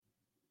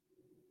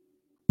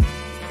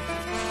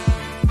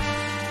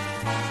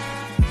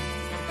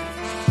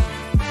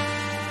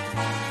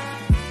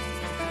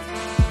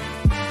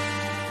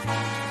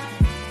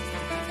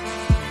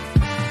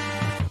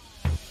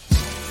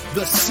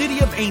The City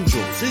of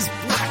Angels is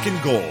black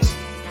and gold.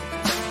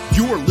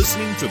 You are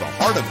listening to the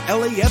Heart of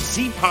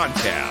LAFC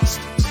podcast.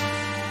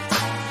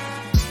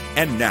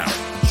 And now,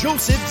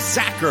 Joseph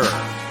Zacher.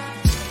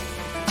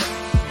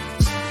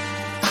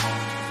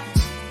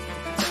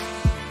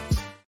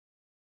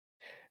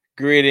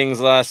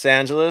 Greetings, Los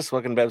Angeles.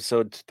 Welcome to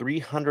episode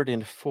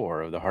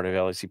 304 of the Heart of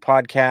LAFC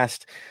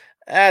podcast.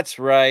 That's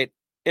right.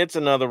 It's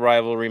another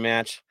rivalry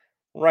match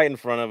right in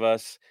front of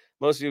us.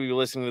 Most of you will be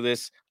listening to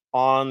this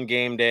on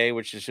game day,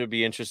 which should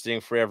be interesting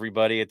for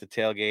everybody at the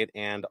tailgate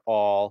and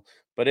all.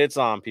 But it's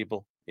on,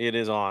 people. It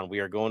is on. We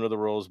are going to the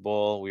Rose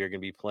Bowl. We are going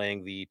to be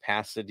playing the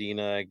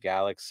Pasadena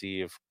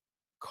Galaxy of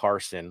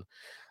Carson.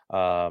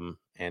 And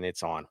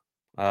it's on.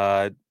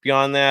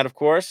 Beyond that, of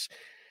course,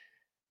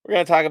 we're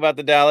going to talk about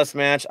the Dallas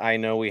match. I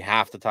know we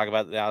have to talk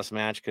about the Dallas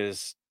match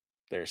because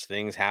there's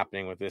things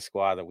happening with this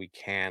squad that we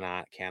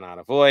cannot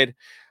avoid.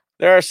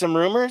 There are some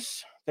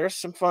rumors. There's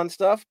some fun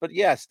stuff. But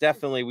yes,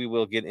 definitely we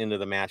will get into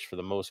the match for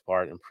the most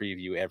part and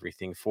preview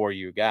everything for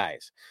you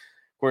guys.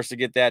 Of course, to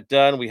get that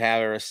done, we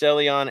have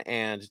Araceli on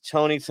and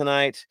Tony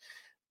tonight.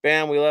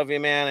 Bam, we love you,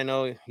 man. I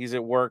know he's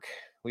at work.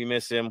 We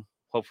miss him.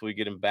 Hopefully we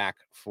get him back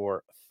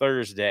for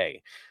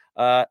Thursday.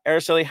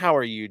 Araceli, how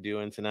are you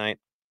doing tonight?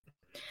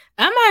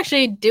 I'm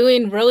actually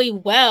doing really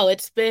well.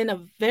 It's been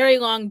a very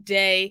long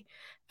day.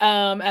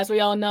 As we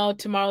all know,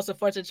 tomorrow's the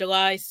 4th of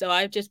July, so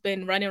I've just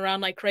been running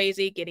around like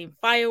crazy, getting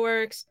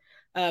fireworks,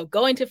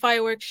 going to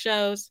fireworks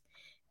shows,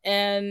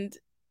 and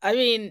I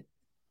mean,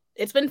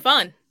 it's been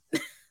fun.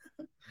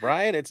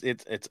 Right?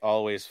 It's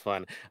always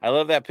fun. I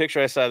love that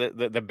picture I saw,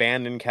 the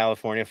band in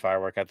California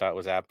firework. I thought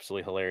was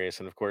absolutely hilarious,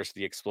 and of course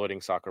the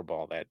exploding soccer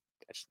ball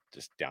that's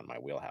just down my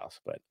wheelhouse.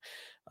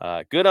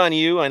 But good on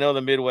you. I know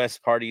the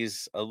Midwest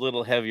party's a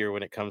little heavier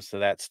when it comes to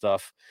that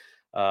stuff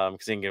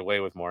because they can get away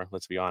with more.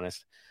 Let's be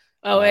honest.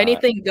 Oh,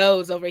 anything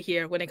goes over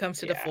here when it comes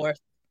to the 4th.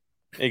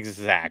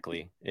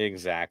 Exactly.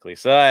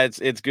 So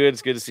it's good.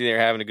 It's good to see they're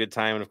having a good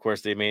time, and of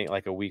course they made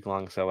like a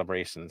week-long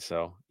celebration,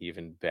 so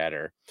even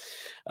better.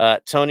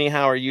 Tony,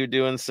 how are you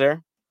doing, sir?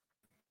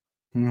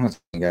 What's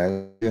up,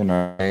 guys? Doing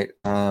all right.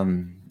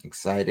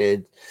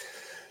 Excited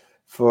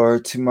for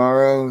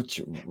tomorrow,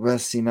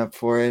 resting up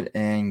for it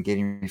and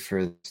getting ready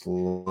for this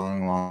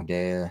long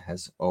day,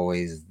 as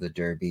always the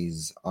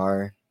derbies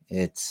are.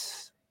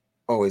 It's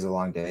always a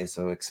long day,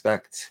 so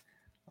expect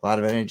a lot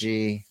of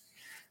energy,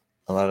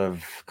 a lot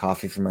of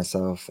coffee for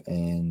myself,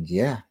 and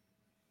yeah,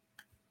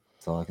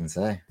 that's all I can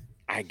say.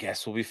 I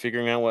guess we'll be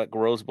figuring out what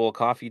Rose Bowl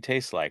coffee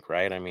tastes like,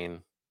 right? I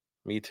mean,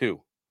 me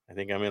too. I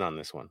think I'm in on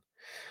this one.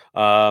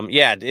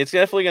 Yeah, it's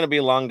definitely going to be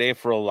a long day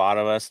for a lot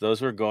of us. Those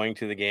who are going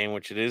to the game,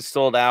 which it is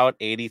sold out,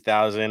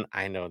 80,000.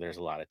 I know there's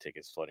a lot of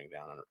tickets floating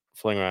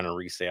around on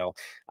resale.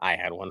 I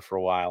had one for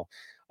a while.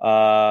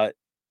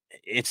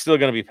 It's still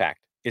going to be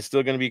packed. It's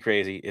still going to be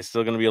crazy. It's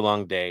still going to be a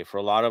long day. For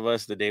a lot of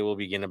us, the day will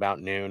begin about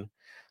noon.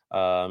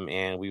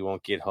 And we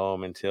won't get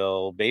home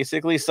until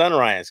basically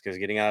sunrise because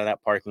getting out of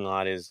that parking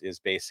lot is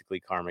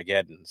basically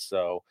Carmageddon.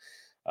 So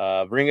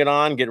bring it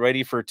on. Get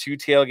ready for 2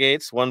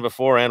 tailgates, one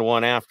before and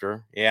one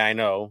after. Yeah, I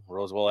know.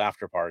 Rose Bowl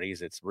after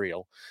parties. It's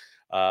real.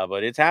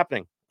 But it's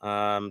happening.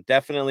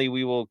 Definitely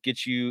we will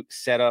get you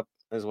set up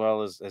as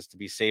well as to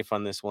be safe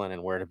on this one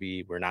and where to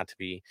be, where not to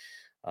be.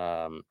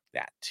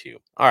 That too.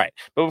 All right.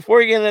 But before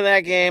we get into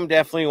that game,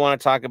 definitely want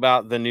to talk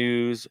about the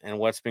news and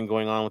what's been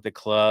going on with the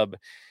club.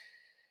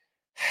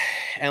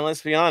 And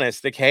let's be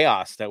honest, the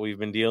chaos that we've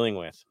been dealing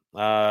with.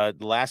 The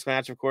last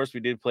match, of course, we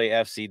did play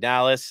FC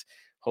Dallas,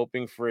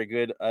 hoping for a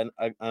good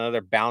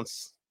another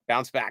bounce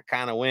back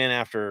kind of win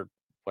after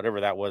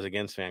whatever that was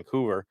against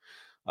Vancouver.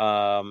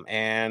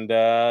 And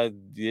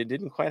it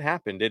didn't quite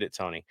happen, did it,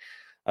 Tony?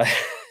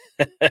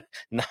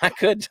 Not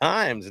good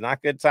times.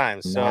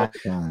 So,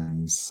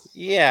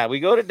 yeah, we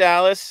go to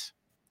Dallas,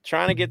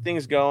 trying to get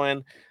things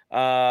going.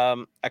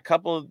 A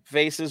couple of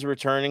faces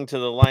returning to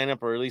the lineup,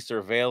 or at least are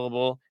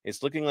available.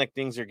 It's looking like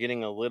things are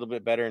getting a little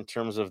bit better in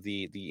terms of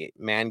the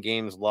man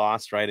games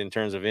lost, right, in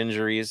terms of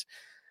injuries.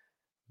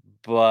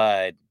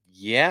 But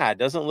yeah, it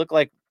doesn't look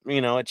like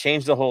it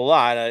changed a whole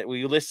lot.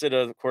 We listed,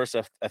 of course,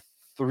 a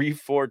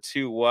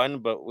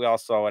 3-4-2-1, but we all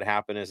saw what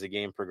happened as the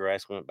game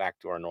progressed. We went back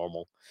to our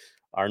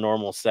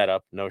normal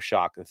setup. No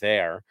shock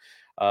there.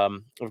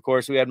 Of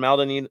course, we had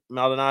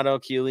Maldonado,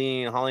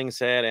 Chiellini,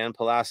 Hollingshead, and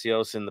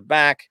Palacios in the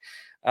back.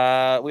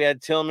 We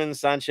had Tillman,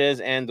 Sanchez,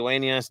 and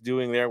Duenas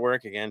doing their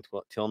work. Again,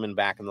 Tillman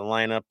back in the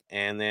lineup.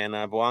 And then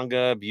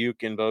Boanga,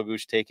 Buke, and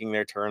Bogusz taking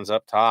their turns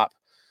up top,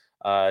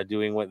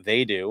 doing what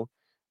they do,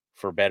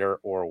 for better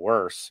or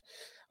worse.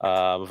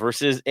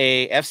 Versus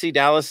a FC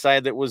Dallas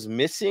side that was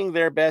missing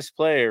their best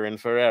player in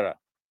Ferreira.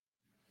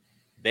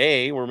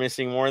 They were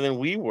missing more than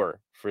we were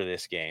for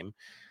this game.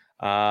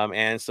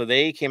 And so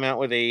they came out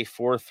with a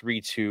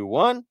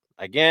 4-3-2-1.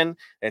 Again,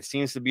 that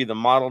seems to be the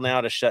model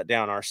now to shut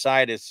down our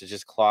side, is to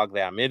just clog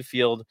that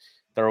midfield,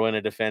 throw in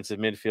a defensive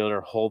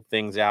midfielder, hold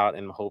things out,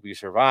 and hope you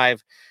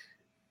survive.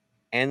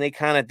 And they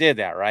kind of did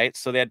that, right?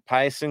 So they had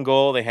Pais in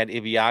goal. They had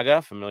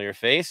Ibiaga, familiar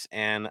face,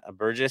 and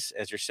Burgess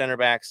as your center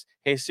backs.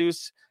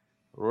 Jesus,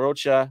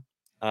 Rocha,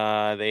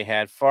 They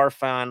had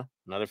Farfan,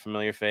 another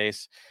familiar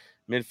face.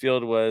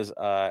 Midfield was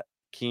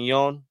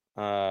Quignon,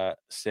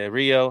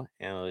 Cerrillo,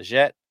 and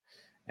Leggett.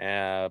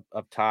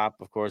 Up top,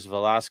 of course,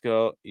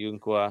 Velasco,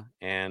 Junqua,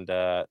 and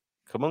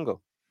Kamungo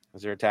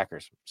as their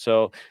attackers.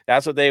 So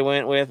that's what they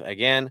went with.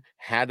 Again,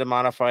 had to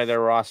modify their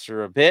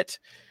roster a bit,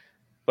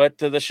 but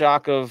to the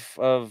shock of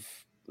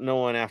no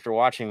one after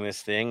watching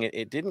this thing,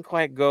 it didn't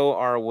quite go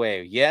our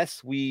way.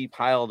 Yes, we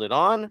piled it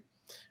on.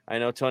 I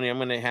know, Tony, I'm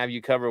going to have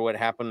you cover what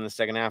happened in the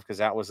second half because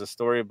that was the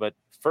story. But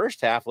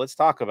first half, let's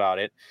talk about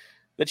it.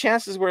 The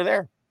chances were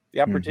there.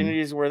 The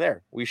opportunities were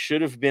there. We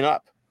should have been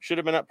up. Should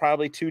have been up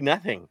probably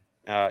 2-0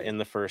 in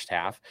the first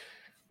half.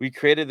 We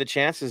created the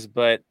chances,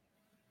 but,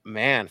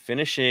 man,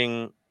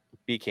 finishing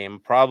became a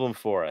problem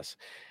for us.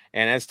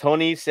 And as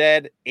Tony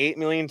said 8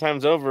 million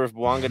times over, if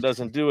Bouanga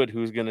doesn't do it,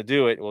 who's going to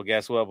do it? Well,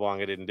 guess what?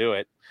 Bouanga didn't do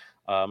it.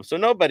 So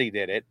nobody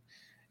did it.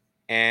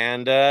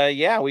 And,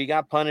 we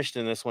got punished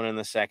in this one in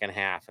the second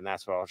half. And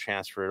that's where I'll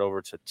transfer it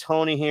over to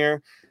Tony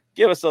here.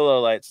 Give us the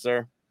lowlights,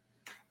 sir.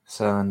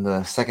 So in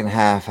the second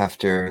half,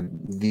 after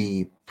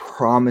the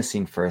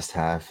promising first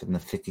half, in the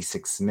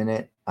 56th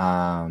minute,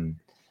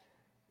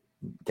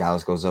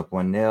 Gals goes up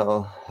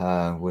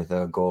 1-0 with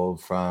a goal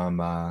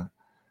from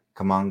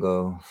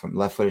Kamungo from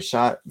left-footed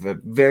shot.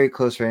 Very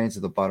close range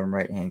to the bottom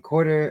right-hand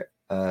corner,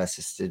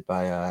 assisted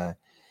by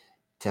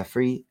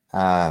Tefri.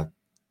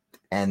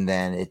 And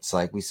then it's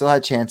like we still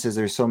had chances.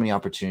 There's so many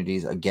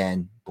opportunities.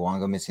 Again,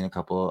 Bouanga missing a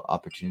couple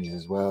opportunities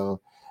as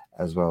well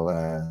as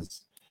Vela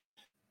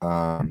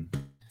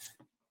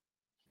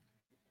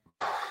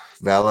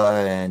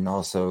and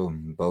also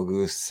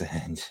Bogus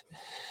and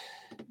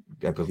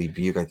I believe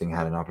Buke, I think,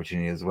 had an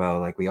opportunity as well.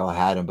 Like we all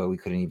had them, but we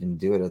couldn't even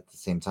do it at the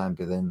same time.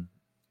 But then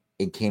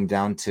it came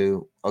down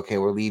to, okay,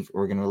 we're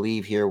going to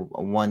leave here a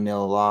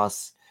 1-0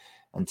 loss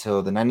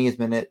until the 90th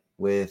minute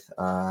with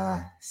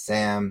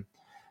Sam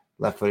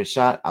left-footed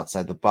shot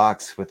outside the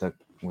box with a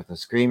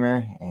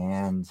screamer,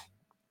 and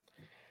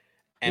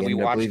we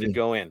watched it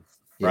go in,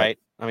 right?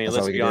 I mean,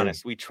 let's be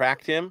honest. We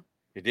tracked him.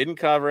 It didn't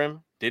cover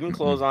him. Didn't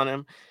close on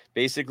him.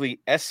 Basically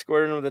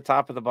escorted him to the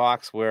top of the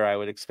box where I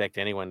would expect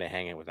anyone to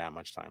hang it with that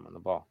much time on the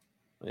ball.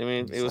 I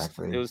mean,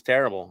 it was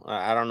terrible.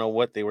 I don't know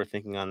what they were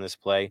thinking on this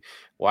play.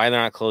 Why they're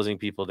not closing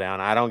people down.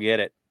 I don't get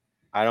it.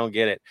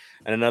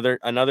 And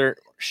another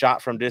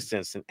shot from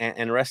distance.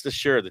 And rest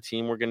assured, the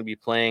team we're going to be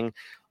playing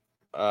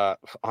on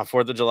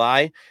 4th of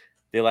July,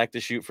 they like to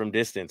shoot from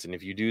distance. And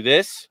if you do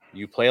this,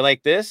 you play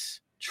like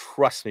this,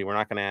 trust me, we're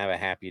not going to have a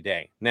happy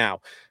day.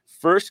 Now,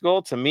 first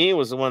goal to me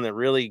was the one that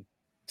really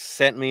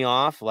sent me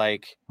off.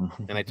 And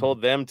I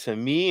told them, to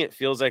me, it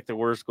feels like the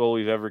worst goal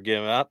we've ever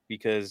given up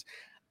because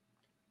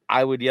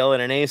I would yell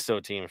at an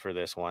ASO team for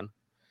this one.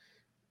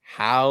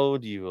 How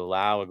do you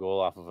allow a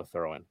goal off of a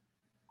throw-in?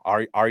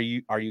 Are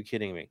you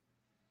kidding me?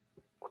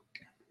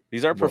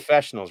 These are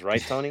professionals,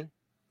 right, Tony?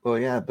 Well,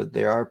 yeah, but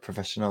they are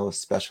professional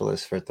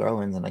specialists for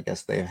throw-ins, and I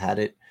guess they've had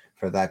it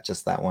for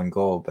just that one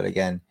goal. But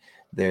again,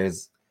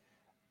 the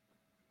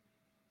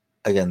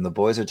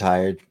boys are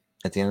tired.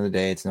 At the end of the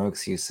day, it's no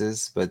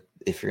excuses. But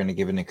if you're going to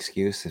give an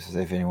excuse,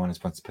 if anyone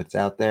wants to put it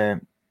out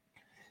there,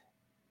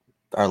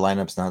 our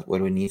lineup's not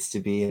what it needs to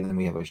be, and then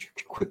we have a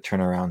quick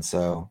turnaround.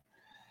 So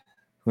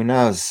who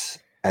knows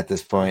at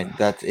this point?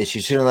 You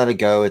shouldn't let it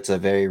go. It's a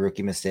very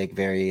rookie mistake,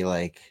 very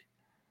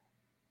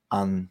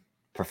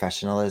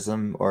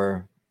unprofessionalism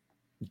or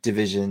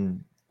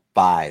Division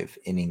 5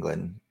 in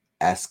England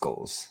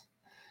goals.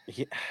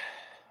 Yeah,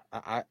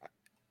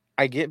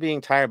 I get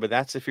being tired, but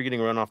that's if you're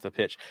getting run off the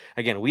pitch.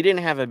 Again, we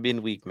didn't have a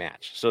midweek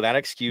match, so that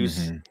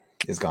excuse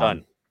is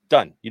gone.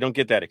 Done. You don't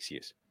get that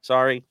excuse.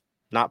 Sorry,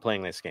 not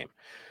playing this game.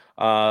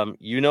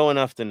 You know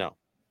enough to know.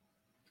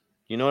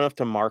 You know enough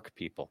to mark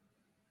people.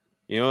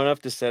 You know enough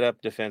to set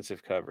up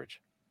defensive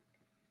coverage.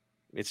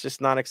 It's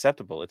just not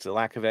acceptable. It's a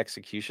lack of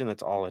execution.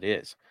 That's all it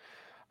is.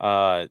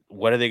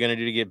 What are they going to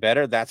do to get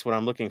better? That's what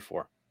I'm looking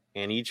for.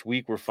 And each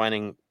week we're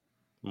finding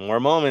more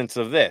moments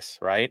of this,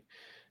 right?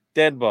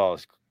 Dead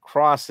balls,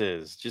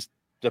 crosses, just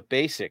the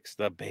basics.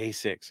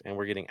 And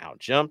we're getting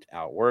out-jumped,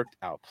 out-worked,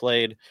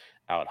 outplayed,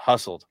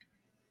 out-hustled.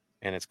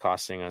 And it's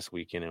costing us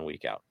week in and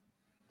week out.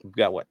 We've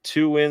got,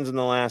 2 wins in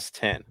the last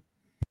 10.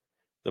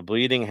 The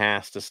bleeding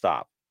has to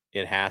stop.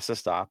 It has to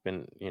stop.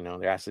 And,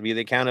 there has to be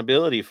the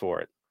accountability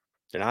for it.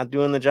 They're not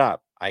doing the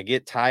job. I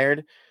get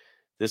tired.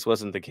 This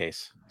wasn't the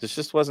case. This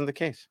just wasn't the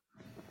case.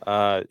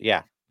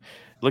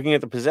 Looking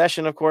at the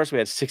possession, of course, we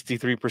had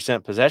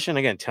 63% possession.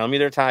 Again, tell me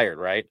they're tired,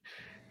 right?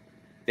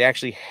 They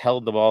actually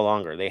held the ball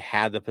longer. They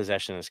had the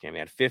possession in this game. They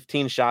had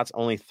 15 shots,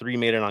 only 3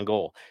 made it on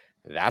goal.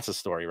 That's a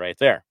story right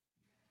there.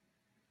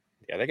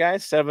 The other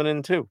guys,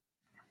 7-2.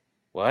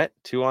 What?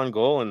 2 on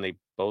goal and they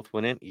both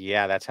went in?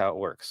 Yeah, that's how it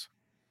works.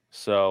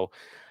 So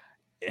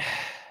it's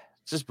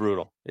just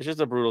brutal. It's just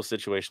a brutal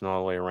situation all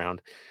the way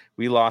around.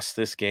 We lost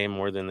this game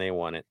more than they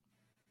won it.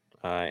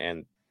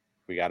 And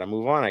we got to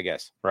move on, I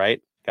guess,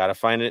 right? Got to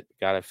find it.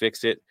 Got to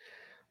fix it.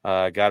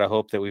 Got to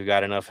hope that we've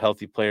got enough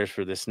healthy players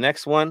for this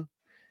next one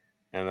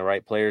and the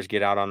right players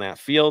get out on that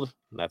field.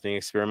 Nothing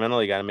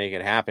experimental. You got to make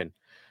it happen.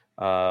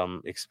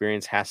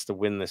 Experience has to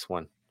win this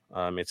one.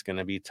 It's going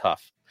to be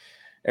tough.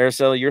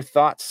 Araceli, your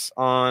thoughts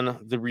on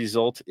the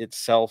result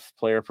itself,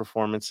 player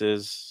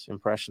performances,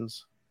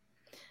 impressions?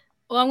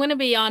 Well, I'm going to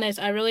be honest.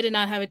 I really did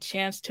not have a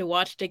chance to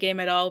watch the game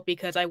at all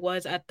because I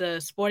was at the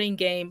sporting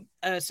game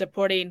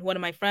supporting one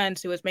of my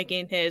friends who was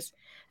making his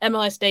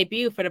MLS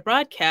debut for the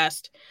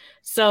broadcast.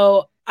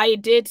 So I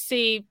did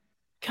see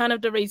kind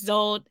of the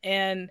result.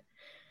 And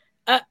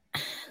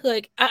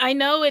I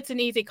know it's an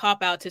easy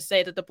cop-out to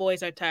say that the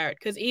boys are tired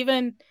because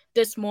even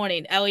this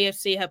morning,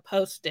 LAFC have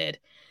posted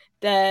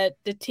that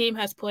the team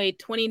has played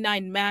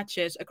 29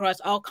 matches across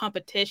all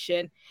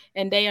competition,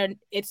 and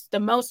it's the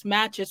most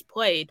matches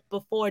played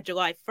before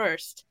July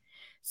 1st.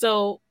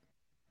 So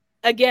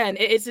again,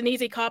 it's an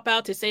easy cop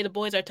out to say the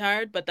boys are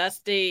tired, but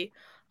that's the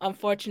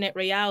unfortunate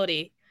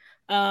reality.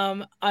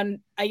 I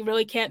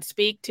really can't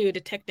speak to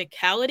the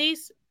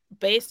technicalities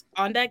based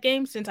on that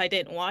game since I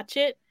didn't watch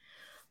it,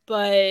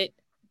 but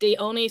the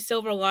only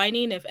silver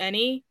lining, if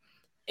any,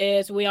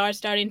 is we are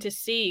starting to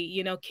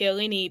see,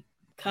 Chiellini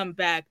come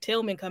back,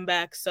 Tillman come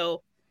back.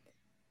 So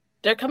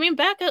they're coming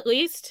back at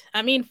least.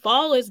 I mean,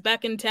 Fall is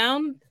back in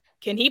town.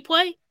 Can he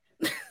play?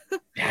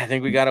 Yeah, I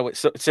think we got to.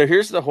 So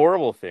here's the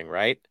horrible thing,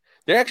 right?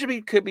 There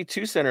actually could be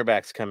 2 center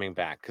backs coming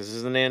back because this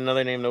is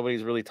another name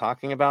nobody's really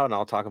talking about, and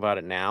I'll talk about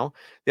it now.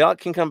 They all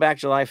can come back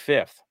July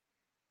 5th.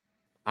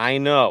 I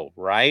know,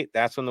 right?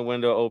 That's when the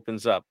window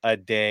opens up, a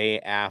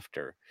day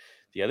after.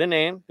 The other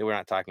name that we're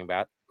not talking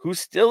about, who's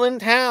still in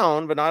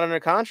town but not under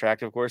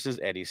contract, of course, is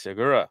Eddie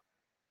Segura.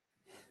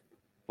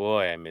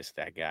 Boy, I missed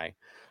that guy.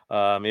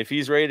 If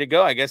he's ready to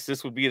go, I guess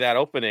this would be that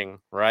opening,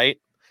 right?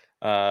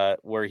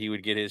 Where he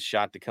would get his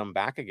shot to come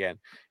back again.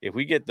 If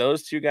we get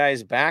those 2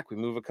 guys back, we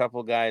move a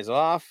couple guys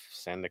off,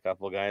 send a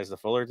couple guys to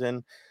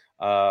Fullerton.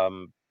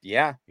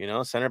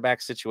 Center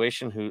back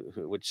situation,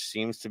 which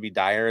seems to be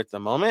dire at the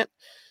moment,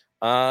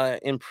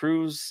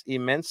 improves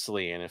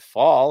immensely. And if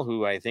Fall,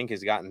 who I think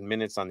has gotten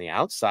minutes on the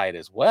outside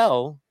as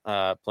well,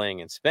 playing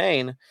in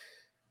Spain,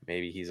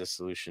 maybe he's a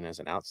solution as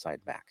an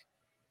outside back.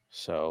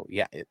 So,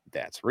 yeah,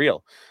 that's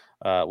real.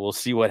 We'll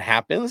see what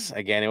happens.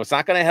 Again, it's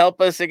not going to help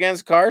us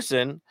against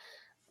Carson,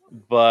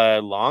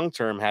 but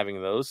long-term,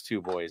 having those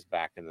 2 boys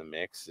back in the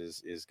mix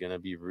is going to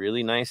be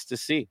really nice to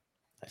see,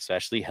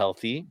 especially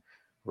healthy,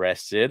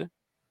 rested,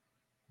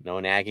 no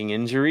nagging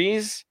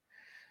injuries.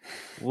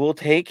 We'll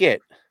take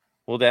it.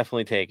 We'll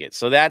definitely take it.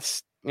 So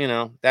that's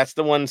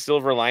the one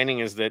silver lining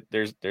is that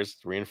there's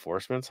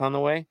reinforcements on the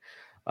way.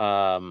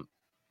 But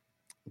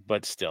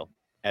still,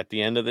 at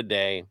the end of the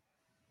day,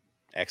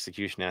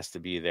 execution has to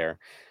be there.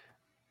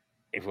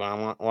 If we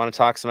want to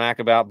talk smack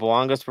about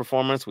Bouanga's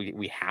performance,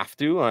 we have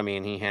to. I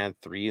mean, he had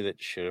 3 that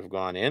should have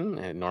gone in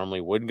and normally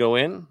would go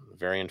in.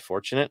 Very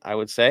unfortunate, I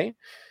would say.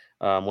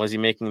 Was he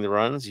making the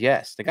runs?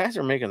 Yes, the guys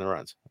are making the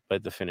runs,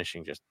 but the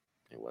finishing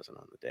it wasn't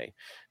on the day.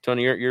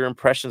 Tony, your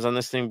impressions on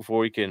this thing before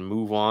we can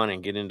move on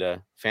and get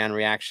into fan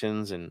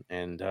reactions and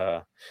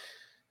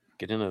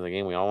get into the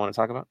game we all want to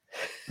talk about?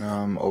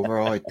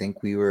 Overall, I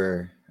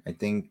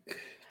think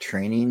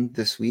training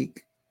this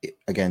week,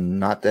 again,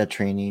 not that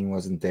training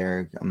wasn't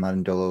there. I'm not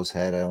in Dolo's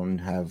head. I don't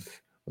have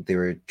what they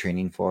were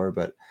training for,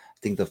 but I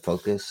think the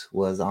focus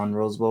was on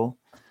Rose Bowl,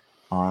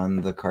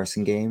 on the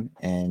Carson game.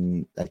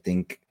 And I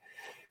think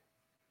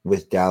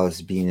with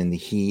Dallas being in the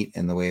heat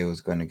and the way it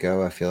was going to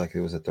go, I feel like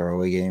it was a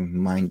throwaway game.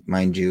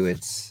 Mind you,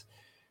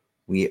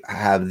 we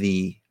have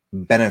the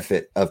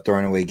benefit of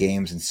throwing away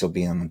games and still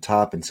being on the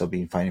top and still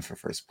being fighting for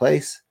first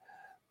place.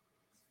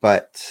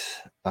 But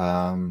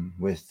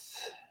with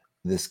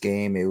this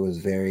game, it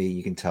was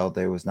you can tell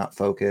there was not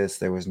focus.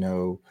 There was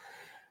no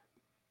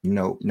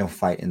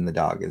fight in the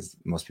dog, as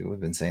most people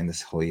have been saying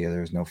this whole year. There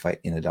was no fight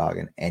in a dog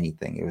in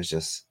anything. It was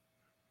just,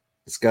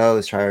 let's go,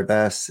 let's try our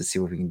best, let's see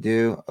what we can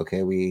do.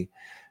 Okay, we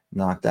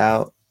knocked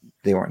out.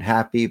 They weren't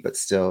happy, but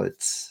still,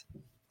 it's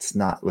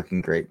not looking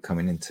great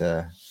coming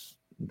into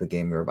the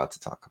game we're about to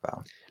talk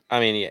about. I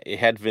mean, yeah, it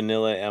had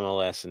vanilla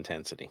MLS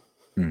intensity.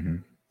 Mm-hmm.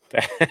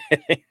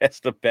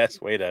 That's the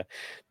best way to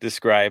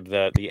describe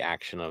the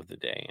action of the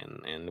day.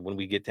 And when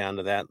we get down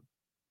to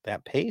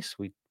that pace,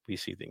 we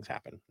see things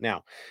happen.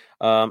 Now,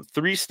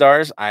 3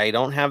 stars. I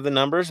don't have the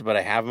numbers, but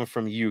I have them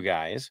from you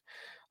guys.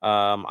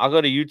 I'll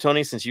go to you,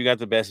 Tony, since you got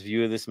the best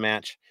view of this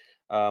match.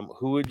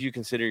 Who would you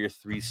consider your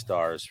 3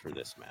 stars for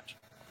this match?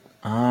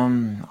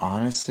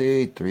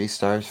 Honestly, 3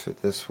 stars for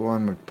this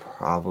one would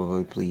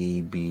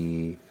probably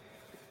be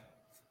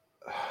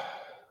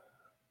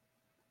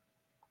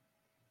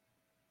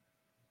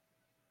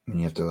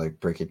you have to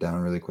break it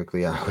down really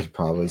quickly. I would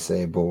probably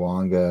say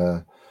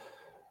Bouanga,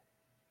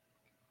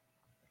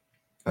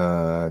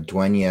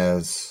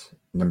 Dueñas,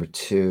 number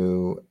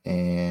 2,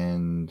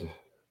 and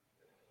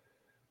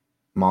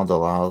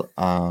Maldonado.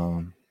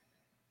 I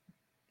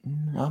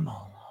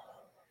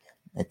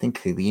think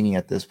Chiellini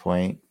at this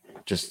point,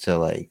 just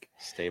to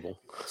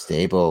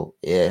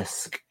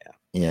stable-esque.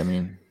 Yeah, I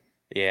mean.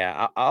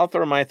 Yeah, I'll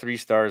throw my 3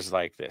 stars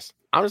like this.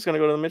 I'm just going to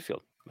go to the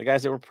midfield. the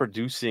guys that were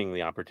producing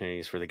the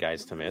opportunities for the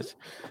guys to miss.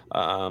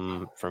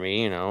 For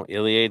me,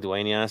 Ilie,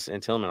 Duenas,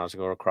 and Tillman, I'll just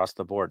go across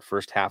the board.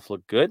 First half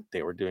looked good.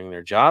 They were doing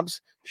their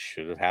jobs.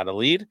 Should have had a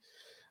lead.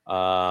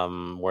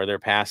 Where their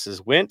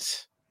passes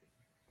went,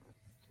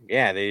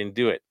 they didn't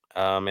do it.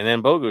 And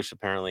then Bogusz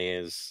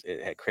apparently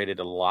had created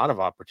a lot of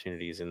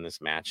opportunities in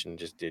this match and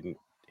just didn't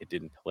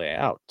play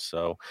out.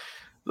 So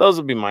those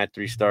will be my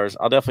 3 stars.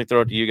 I'll definitely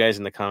throw it to you guys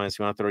in the comments. If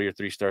you want to throw your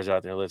 3 stars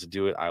out there, let's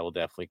do it. I will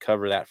definitely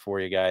cover that for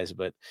you guys.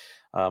 But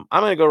I'm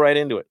going to go right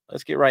into it.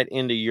 Let's get right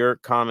into your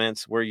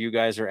comments, where you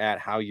guys are at,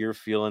 how you're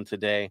feeling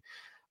today.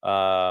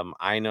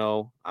 I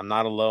know I'm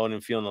not alone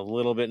and feeling a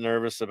little bit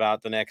nervous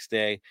about the next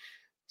day.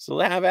 So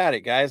have at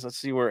it, guys. Let's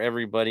see where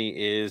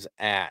everybody is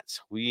at.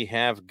 We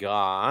have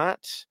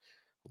got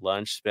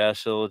Lunch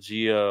Special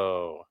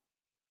Geo.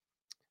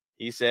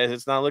 He says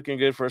it's not looking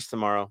good for us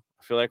tomorrow.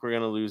 I feel like we're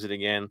going to lose it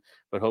again,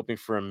 but hoping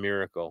for a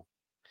miracle.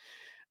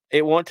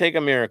 It won't take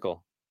a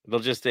miracle. It'll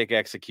just take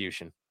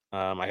execution.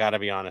 I got to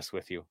be honest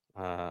with you.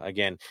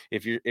 Again,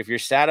 if you're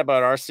sad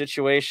about our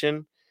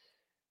situation,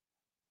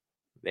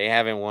 they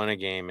haven't won a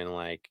game in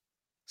like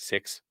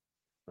 6,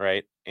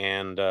 right?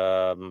 And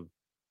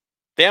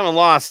they haven't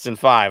lost in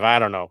 5. I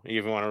don't know. You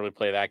even want to really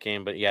play that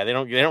game, but yeah, they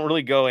don't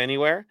really go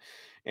anywhere.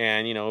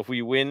 And if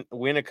we win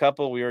a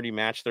couple, we already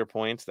match their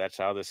points. That's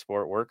how this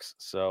sport works.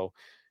 So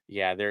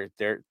yeah,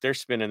 they're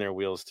spinning their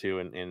wheels too,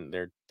 and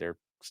they're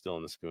still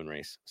in the spoon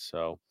race.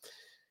 So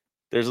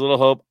there's a little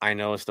hope. I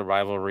know it's the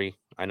rivalry.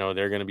 I know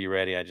they're going to be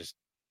ready.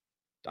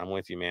 I'm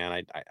with you, man.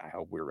 I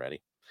hope we're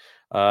ready.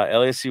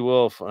 LAC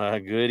Wolf,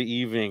 good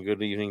evening.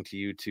 Good evening to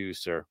you too,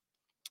 sir.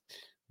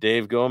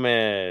 Dave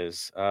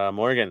Gomez,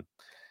 Morgan,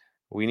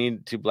 we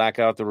need to black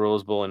out the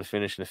Rose Bowl and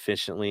finish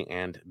efficiently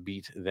and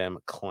beat them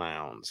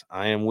clowns.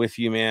 I am with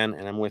you, man,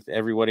 and I'm with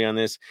everybody on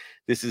this.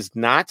 This is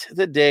not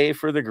the day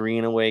for the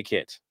green away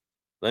kit.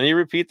 Let me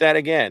repeat that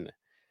again.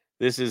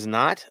 This is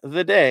not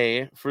the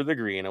day for the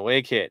green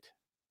away kit.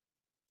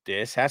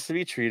 This has to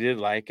be treated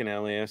like an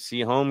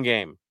LAFC home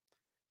game.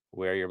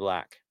 Wear your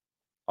black.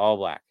 All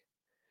black.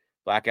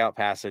 Blackout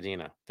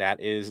Pasadena.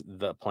 That is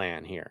the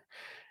plan here.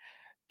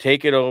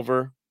 Take it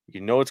over.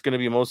 It's going to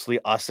be mostly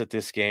us at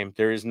this game.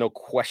 There is no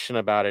question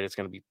about it. It's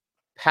going to be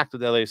packed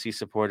with LAFC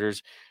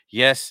supporters.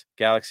 Yes,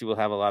 Galaxy will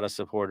have a lot of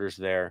supporters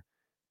there.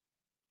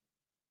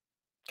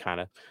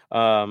 Kind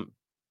of.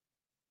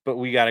 But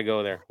we got to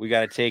go there. We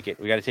got to take it.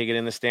 We got to take it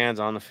in the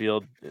stands, on the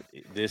field.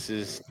 This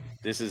is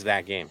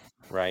that game,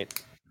 right?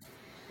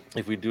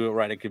 If we do it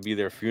right, it could be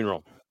their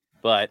funeral.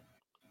 But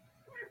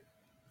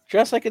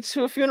dress like it's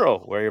to a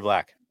funeral. Wear your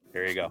black.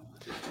 There you go.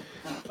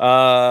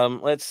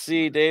 Let's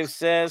see. Dave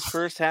says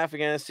first half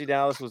against FC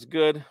Dallas was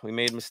good. We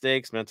made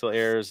mistakes. Mental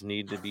errors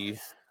need to be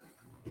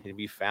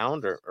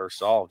found or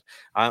solved.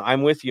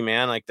 I'm with you,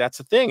 man. Like, that's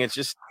the thing. It's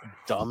just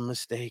dumb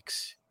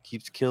mistakes.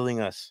 Keeps killing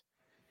us.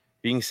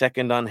 Being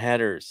second on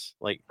headers.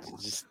 Like,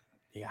 just,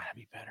 you gotta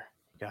be better.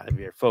 You gotta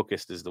be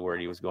focused is the word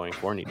he was going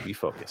for. Need to be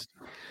focused.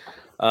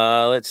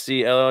 Let's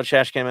see. LL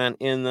Trash Can Man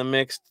in the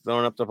mix,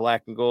 throwing up the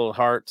black and gold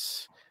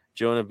hearts.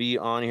 Jonah B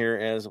on here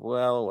as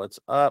well. What's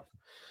up?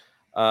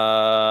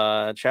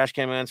 Trash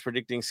Can Man's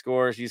predicting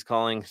scores. He's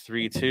calling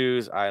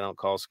 3-2s. I don't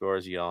call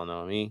scores. You all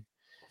know me.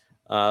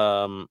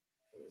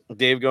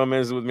 Dave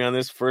Gomez is with me on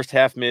this. First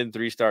half mid,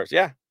 3 stars.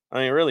 Yeah, I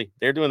mean, really,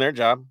 they're doing their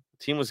job.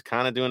 The team was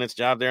kind of doing its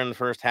job there in the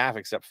first half,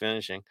 except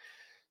finishing.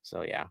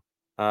 So yeah.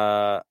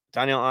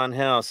 Daniel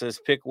Angel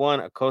says pick one: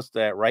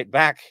 Acosta at right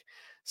back,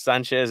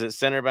 Sanchez at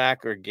center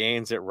back, or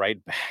Gaines at right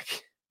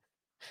back.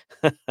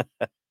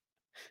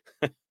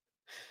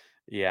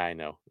 Yeah, I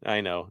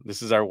know.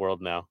 This is our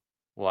world now.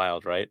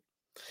 Wild, right?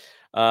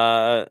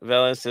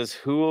 Vela says,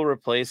 who will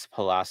replace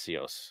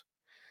Palacios?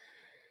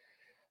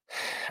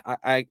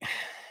 I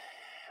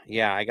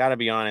got to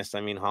be honest.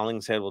 I mean,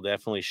 Hollingshead will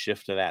definitely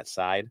shift to that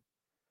side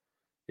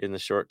in the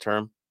short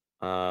term.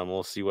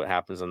 We'll see what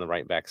happens on the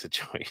right back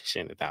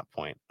situation at that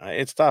point.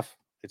 It's tough.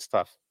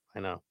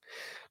 I know.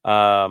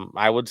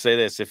 I would say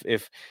this: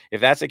 if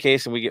that's the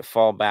case and we get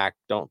Fall back,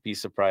 don't be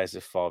surprised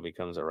if Fall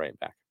becomes a right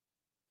back.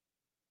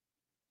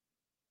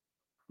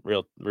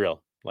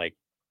 Real, like,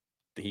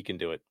 he can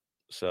do it.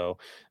 So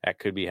that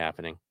could be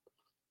happening.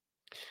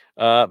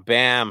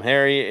 Bam,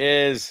 here he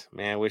is.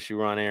 Man, wish you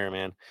were on air,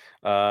 man.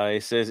 He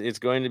says it's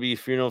going to be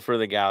funeral for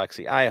the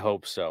Galaxy. I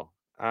hope so.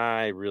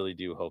 I really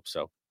do hope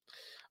so.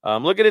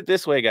 Look at it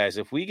this way, guys.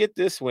 If we get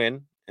this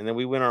win and then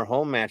we win our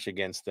home match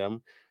against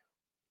them,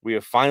 we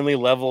have finally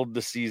leveled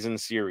the season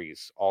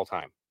series all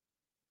time.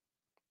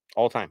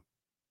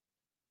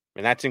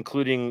 And that's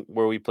including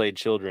where we played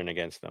children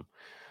against them.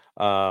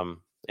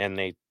 And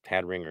they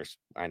had ringers.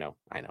 I know.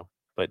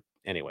 But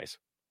anyways,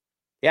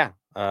 yeah,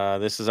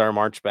 this is our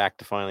march back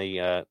to finally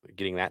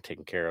getting that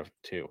taken care of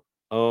too.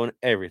 Own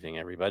everything,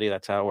 everybody.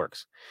 That's how it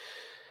works.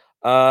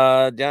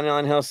 Daniel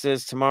Angel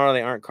says tomorrow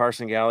they aren't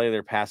Carson Galley,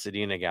 they're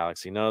Pasadena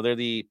Galaxy. No, they're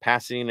the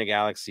Pasadena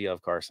Galaxy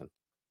of Carson.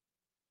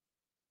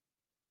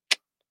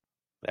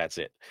 That's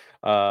it.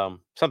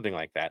 Something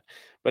like that.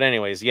 But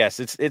anyways, yes,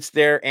 it's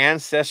their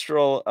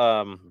ancestral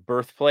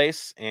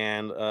birthplace,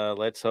 and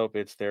let's hope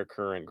it's their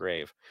current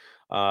grave.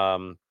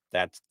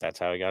 That's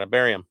how we got to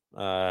bury them.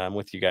 I'm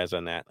with you guys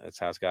on that. That's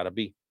how it's got to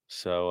be.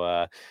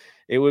 So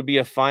it would be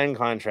a fine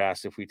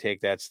contrast if we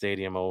take that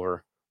stadium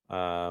over,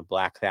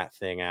 black that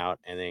thing out,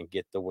 and then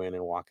get the win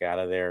and walk out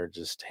of there.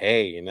 Just,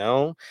 hey,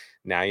 now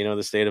you know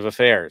the state of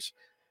affairs.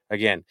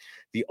 Again,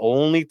 the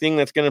only thing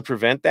that's going to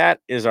prevent that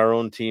is our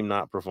own team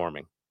not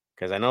performing.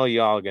 Because I know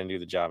y'all are going to do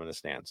the job in the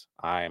stands.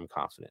 I am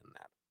confident in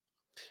that.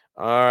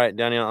 All right,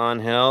 Daniel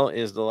Angel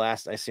is the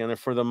last I see on there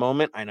for the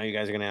moment. I know you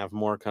guys are going to have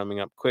more coming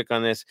up quick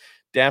on this.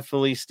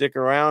 Definitely stick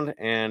around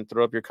and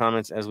throw up your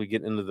comments as we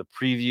get into the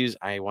previews.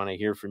 I want to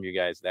hear from you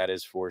guys. That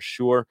is for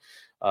sure.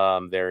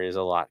 There is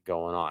a lot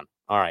going on.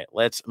 All right,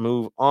 let's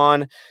move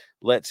on.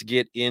 Let's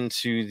get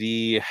into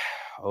the,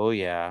 oh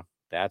yeah,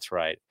 that's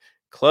right,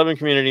 club and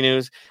community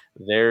news.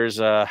 There's,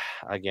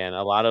 again,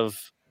 a lot of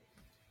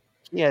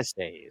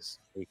PSAs,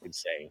 we could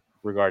say,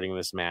 regarding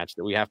this match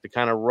that we have to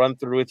kind of run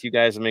through with you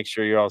guys and make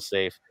sure you're all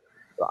safe.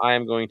 So I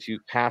am going to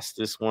pass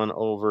this one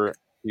over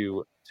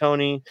to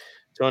Tony.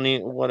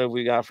 Tony, what have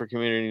we got for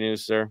community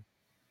news, sir?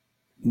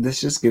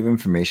 Let's just give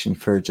information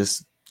for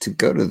just to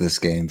go to this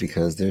game,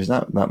 because there's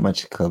not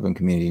much club and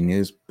community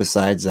news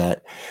besides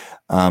that.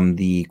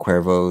 The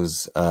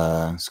Cuervo's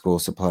school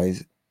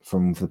supplies,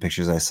 from the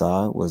pictures I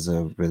saw, was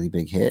a really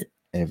big hit.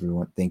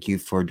 Everyone, thank you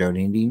for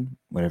donating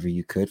whatever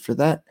you could for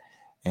that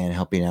and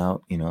helping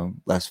out,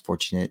 less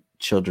fortunate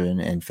children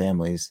and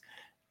families,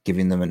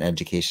 giving them an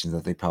education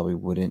that they probably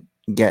wouldn't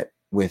get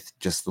with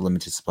just the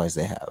limited supplies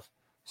they have.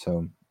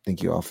 So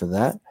thank you all for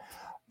that.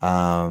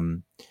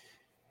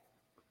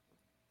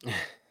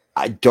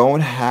 I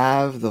don't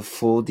have the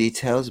full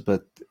details,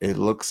 but it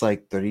looks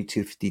like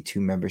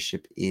 3252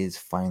 membership is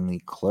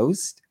finally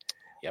closed.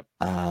 Yep.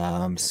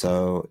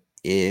 So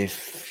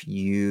if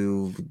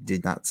you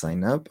did not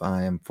sign up,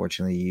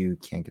 unfortunately you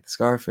can't get the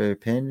scarf or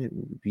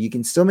pin. You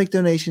can still make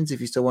donations if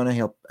you still want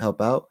to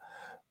help out.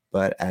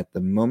 But at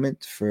the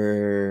moment,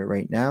 for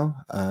right now,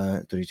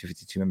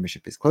 3252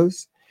 membership is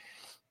closed,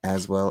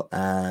 as well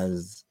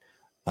as,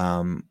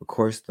 of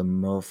course, the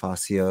Mo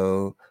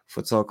Facio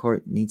futsal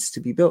court needs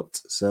to be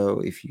built. So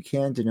if you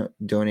can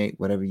donate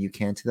whatever you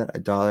can to that,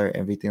 $1,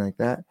 everything like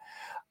that.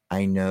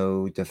 I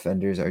know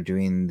Defenders are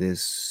doing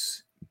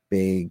this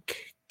big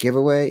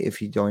giveaway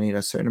if you donate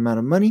a certain amount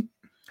of money.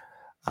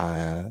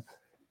 And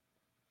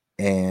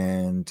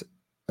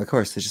of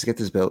course, let's just get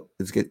this built.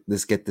 Let's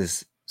get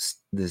this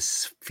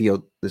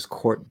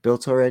court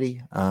built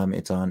already.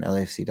 It's on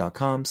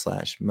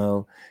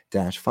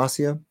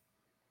lafc.com/mo-facio.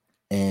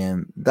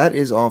 And that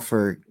is all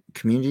for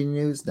community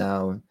news.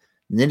 Now,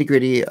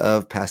 nitty-gritty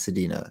of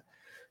Pasadena.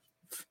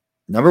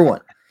 Number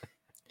one,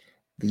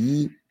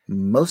 the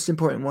most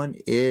important one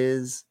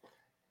is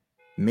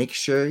make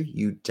sure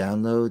you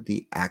download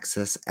the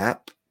Access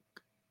app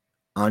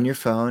on your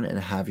phone and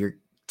have your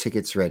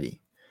tickets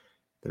ready.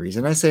 The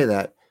reason I say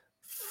that,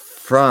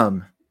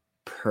 from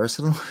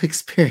personal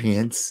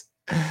experience,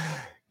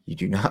 you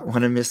do not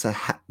want to miss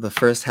the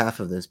first half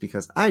of this,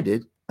 because I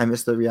did. I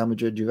missed the Real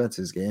Madrid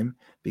Juventus game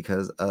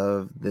because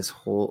of this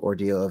whole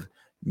ordeal of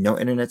no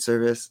internet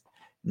service,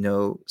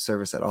 no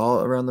service at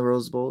all around the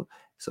Rose Bowl.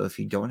 So if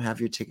you don't have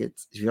your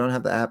tickets, if you don't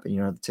have the app and you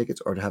don't have the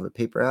tickets, or to have a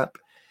paper app,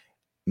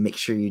 make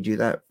sure you do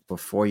that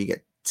before you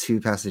get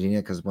to Pasadena,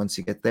 because once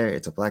you get there,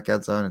 it's a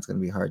blackout zone. It's going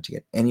to be hard to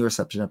get any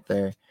reception up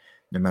there,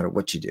 no matter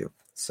what you do.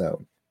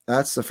 So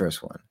that's the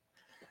first one.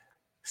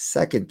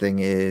 Second thing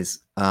is,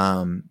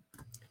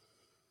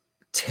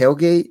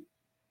 tailgate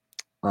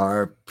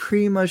are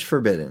pretty much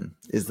forbidden,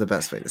 is the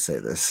best way to say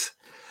this.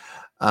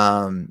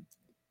 They're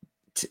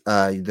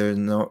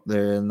not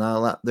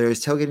allowed. There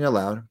is tailgating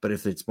allowed, but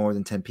if it's more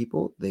than 10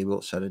 people, they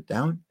will shut it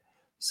down.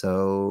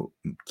 So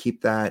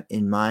keep that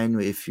in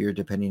mind if you're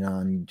depending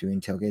on doing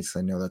tailgates.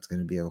 I know that's going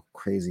to be a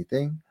crazy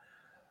thing.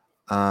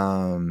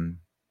 I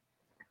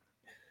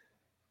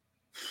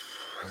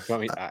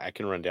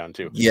can run down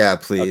too. Yeah,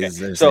 please. Okay.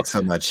 There's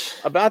so much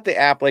about the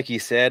app. Like you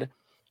said,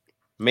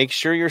 make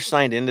sure you're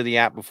signed into the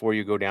app before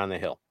you go down the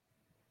hill.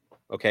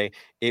 Okay.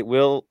 It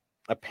will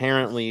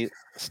apparently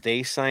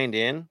stay signed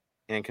in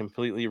and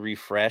completely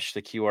refresh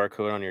the QR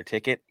code on your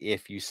ticket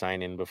if you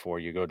sign in before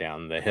you go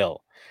down the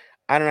hill.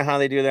 I don't know how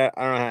they do that.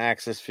 I don't know how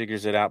Access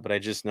figures it out, but I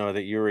just know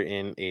that you're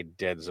in a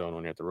dead zone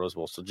when you're at the Rose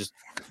Bowl. So just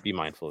be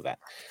mindful of that.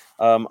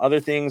 Other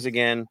things,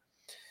 again,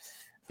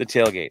 the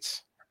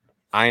tailgates.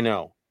 I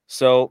know.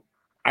 So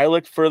I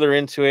looked further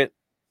into it.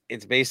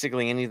 It's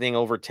basically anything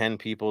over 10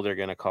 people, they're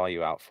going to call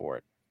you out for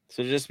it.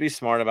 So just be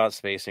smart about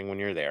spacing when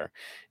you're there.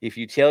 If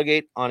you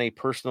tailgate on a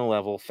personal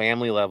level,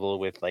 family level,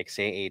 with, like,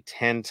 say, a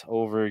tent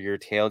over your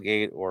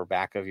tailgate or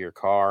back of your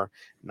car,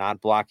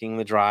 not blocking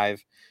the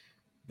drive,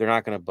 they're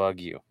not going to bug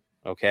you.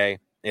 Okay.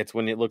 It's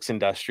when it looks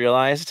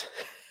industrialized.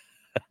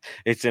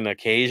 It's an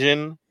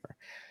occasion.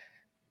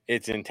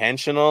 It's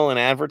intentional and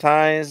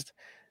advertised.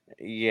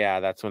 Yeah,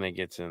 that's when it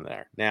gets in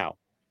there. Now,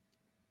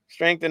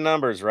 strength in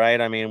numbers,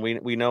 right? I mean,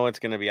 we know it's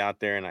going to be out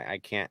there, and I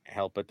can't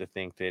help but to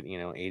think that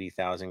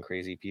 80,000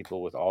 crazy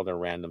people with all their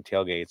random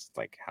tailgates,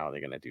 like how are they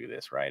going to do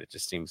this, right? It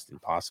just seems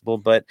impossible.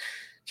 But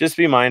just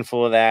be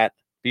mindful of that.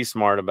 Be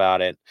smart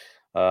about it.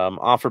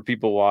 Offer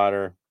people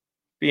water.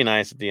 Be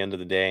nice at the end of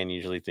the day, and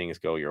usually things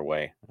go your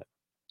way. That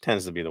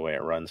tends to be the way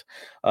it runs.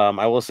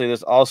 I will say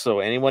this also: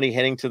 anybody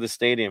heading to the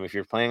stadium, if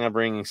you're planning on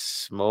bringing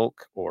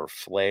smoke or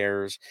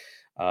flares,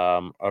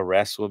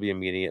 arrests will be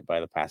immediate by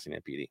the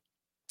Pasadena PD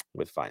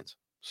with fines.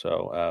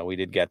 So we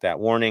did get that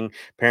warning.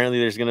 Apparently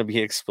there's going to be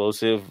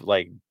explosive,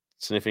 like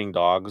sniffing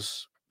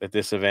dogs at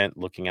this event,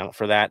 looking out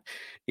for that.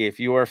 If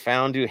you are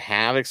found to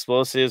have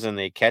explosives and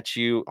they catch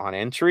you on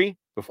entry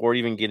before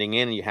even getting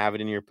in and you have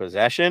it in your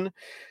possession,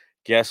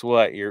 guess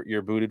what?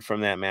 You're booted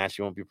from that match.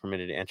 You won't be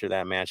permitted to enter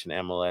that match,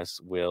 and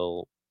MLS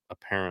will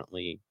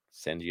apparently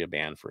send you a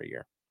ban for a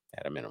year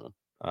at a minimum.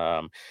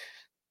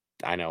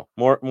 I know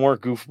more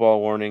goofball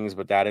warnings,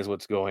 but that is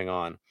what's going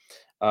on.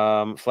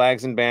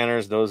 Flags and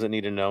banners, those that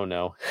need to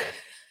know.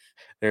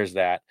 There's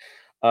that.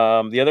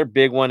 The other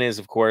big one is,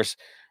 of course,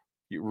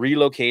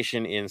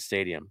 relocation in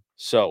stadium.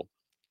 So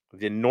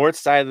the north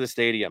side of the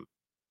stadium,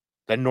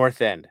 the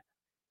north end,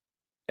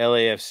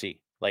 LAFC,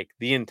 like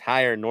the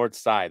entire north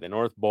side, the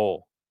North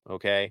Bowl.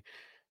 Okay.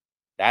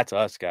 That's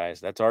us, guys.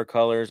 That's our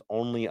colors.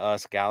 Only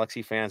us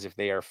Galaxy fans. If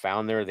they are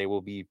found there, they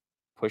will be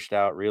pushed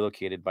out,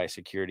 relocated by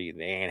security.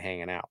 They ain't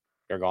hanging out.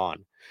 They're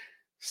gone.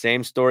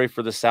 Same story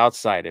for the south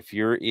side. If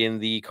you're in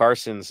the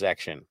Carson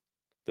section,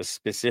 the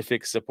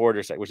specific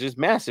supporter side, which is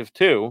massive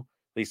too,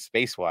 at least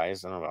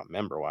space-wise. I don't know about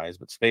member-wise,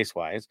 but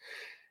space-wise.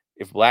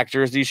 If black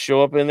jerseys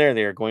show up in there,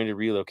 they are going to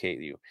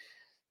relocate you.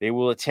 They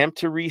will attempt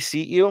to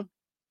reseat you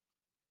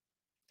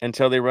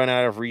until they run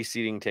out of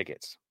reseating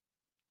tickets.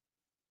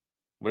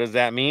 What does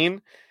that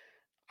mean?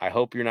 I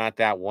hope you're not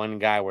that one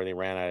guy where they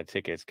ran out of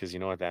tickets, because you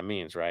know what that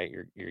means, right?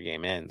 Your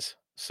game ends.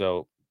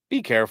 So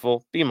be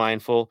careful, be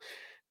mindful.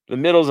 The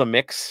middle's a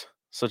mix,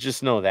 so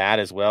just know that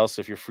as well. So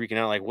if you're freaking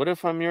out, like, what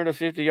if I'm near the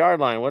 50-yard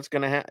line? What's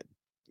going to happen?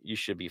 You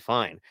should be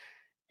fine.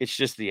 It's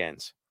just the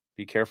ends.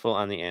 Be careful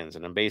on the ends.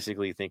 And I'm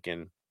basically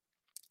thinking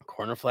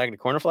corner flag to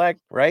corner flag,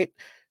 right?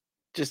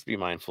 Just be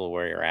mindful of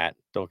where you're at.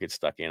 Don't get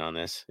stuck in on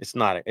this. It's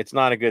not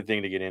a good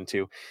thing to get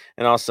into.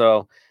 And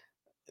also,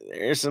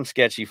 there's some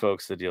sketchy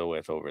folks to deal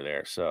with over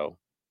there. So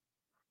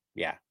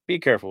yeah, be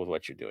careful with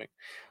what you're doing.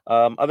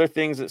 Other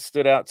things that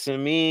stood out to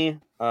me,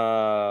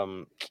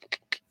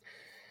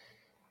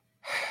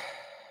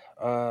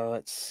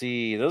 let's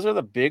see. Those are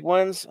the big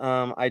ones.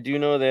 I do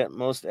know that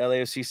most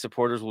LAFC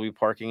supporters will be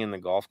parking in the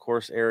golf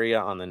course area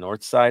on the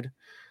north side.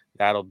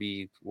 That'll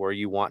be where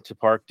you want to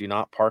park. Do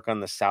not park on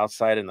the south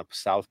side in the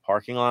south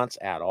parking lots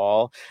at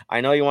all.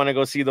 I know you want to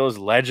go see those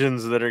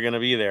legends that are going to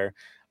be there.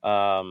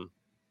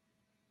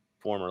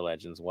 Former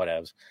legends,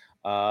 whatevs.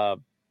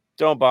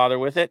 Don't bother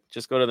with it.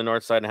 Just go to the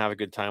north side and have a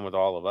good time with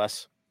all of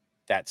us.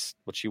 That's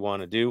what you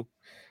want to do.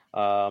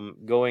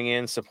 Going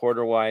in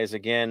supporter-wise,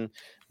 again,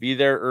 be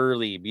there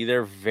early. Be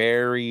there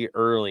very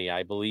early.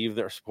 I believe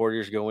their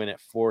supporters go in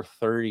at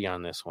 4:30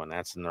 on this one.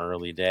 That's an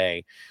early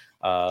day.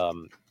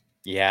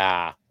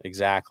 Yeah,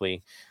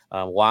 exactly.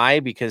 Why?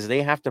 Because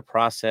they have to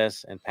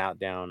process and pat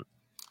down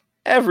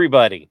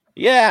everybody.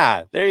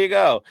 Yeah, there you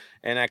go.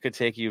 And that could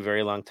take you a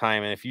very long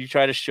time. And if you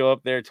try to show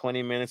up there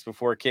 20 minutes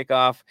before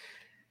kickoff,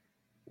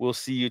 we'll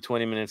see you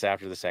 20 minutes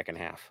after the second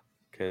half,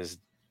 because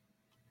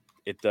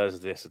it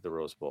does this at the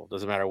Rose Bowl.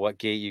 Doesn't matter what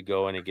gate you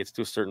go, and it gets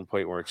to a certain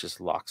point where it just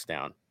locks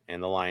down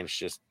and the lines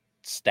just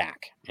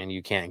stack and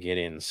you can't get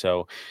in.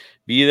 So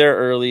be there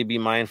early, be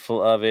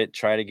mindful of it.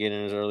 Try to get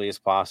in as early as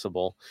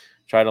possible.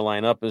 Try to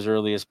line up as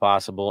early as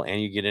possible,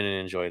 and you get in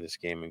and enjoy this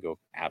game and go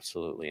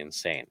absolutely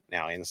insane.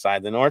 Now,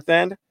 inside the north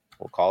end,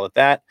 we'll call it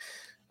that.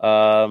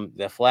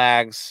 The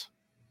flags,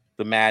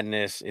 the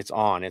madness, it's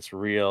on. It's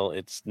real.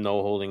 It's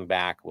no holding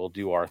back. We'll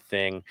do our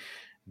thing.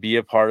 Be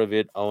a part of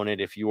it. Own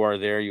it. If you are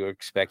there, you're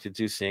expected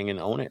to sing and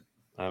own it.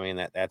 I mean,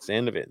 that's the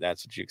end of it.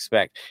 That's what you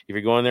expect. If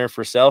you're going there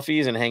for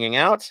selfies and hanging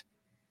out,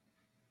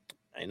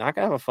 you're not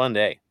going to have a fun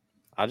day.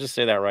 I'll just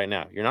say that right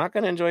now. You're not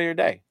going to enjoy your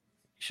day.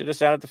 You should have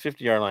sat at the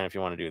 50-yard line if you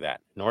want to do that.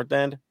 North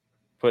end,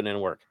 putting in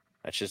work.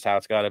 That's just how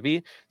it's got to be.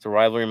 It's a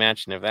rivalry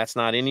match, and if that's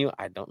not in you,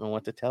 I don't know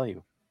what to tell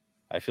you.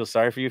 I feel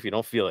sorry for you if you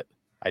don't feel it.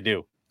 I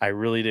do. I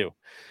really do.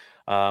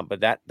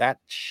 But that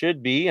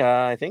should be,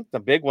 I think,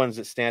 the big ones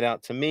that stand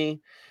out to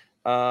me.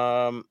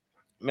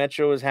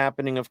 Metro is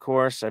happening, of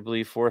course. I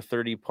believe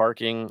 4:30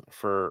 parking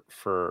for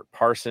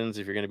Parsons.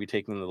 If you're going to be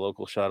taking the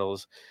local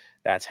shuttles,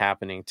 that's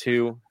happening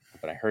too.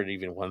 But I heard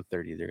even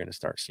 1:30 they're going to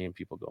start seeing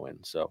people go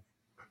in. So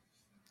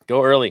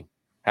go early,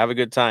 have a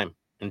good time,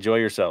 enjoy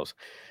yourselves.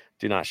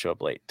 Do not show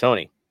up late.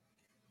 Tony.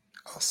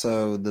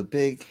 Also, the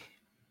big,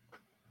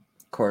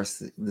 of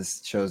course,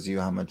 this shows you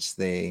how much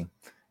they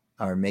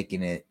are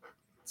making it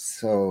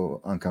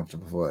so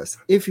uncomfortable for us.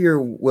 If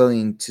you're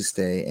willing to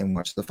stay and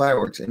watch the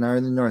fireworks and are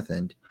in the north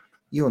end,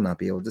 you will not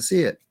be able to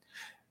see it.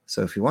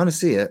 So if you want to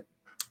see it,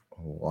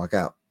 walk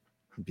out,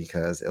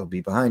 because it'll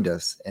be behind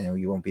us and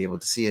you won't be able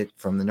to see it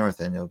from the north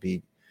end. It'll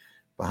be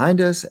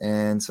behind us.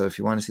 And so if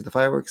you want to see the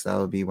fireworks, that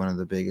would be one of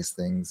the biggest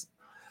things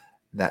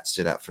that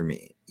stood out for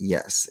me.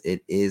 Yes,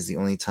 it is the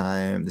only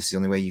time. This is the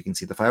only way you can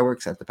see the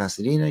fireworks at the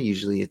Pasadena.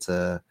 Usually it's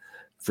a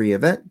free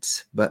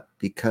event, but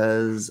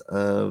because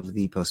of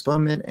the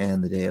postponement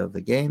and the day of the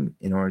game,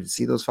 in order to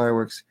see those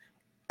fireworks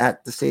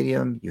at the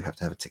stadium, you have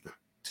to have a ticket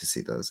to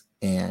see those,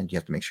 and you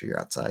have to make sure you're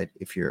outside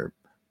if you're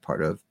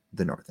part of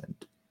the north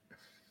end.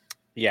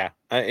 Yeah,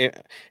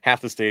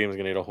 half the stadium is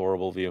going to get a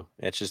horrible view.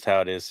 It's just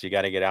how it is. You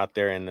got to get out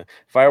there, and the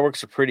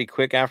fireworks are pretty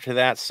quick after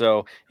that.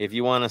 So if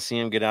you want to see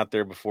them, get out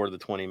there before the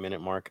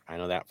 20-minute mark. I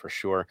know that for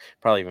sure.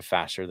 Probably even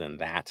faster than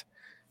that,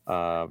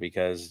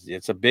 because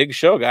it's a big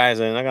show, guys.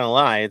 I'm not going to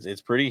lie.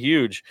 It's pretty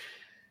huge.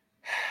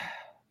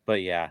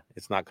 But yeah,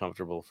 it's not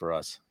comfortable for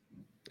us.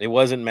 It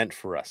wasn't meant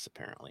for us,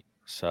 apparently.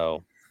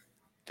 So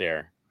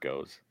there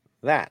goes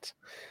that.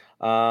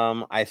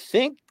 I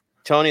think,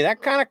 Tony,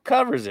 that kind of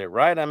covers it,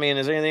 right? I mean,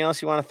 is there anything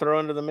else you want to throw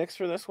into the mix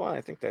for this one?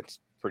 I think that's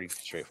pretty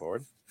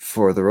straightforward.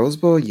 For the Rose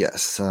Bowl,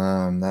 yes.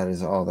 That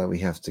is all that we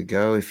have to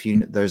go.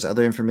 There's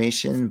other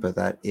information, but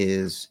that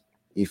is,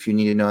 if you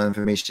need to know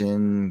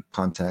information,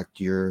 contact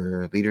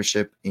your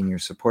leadership in your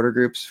supporter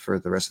groups for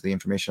the rest of the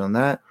information on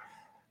that.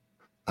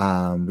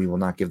 We will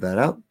not give that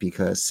out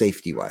because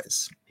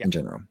safety-wise in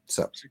general.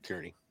 So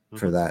security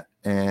for that.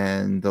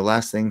 And the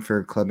last thing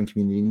for club and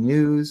community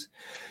news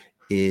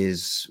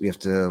is we have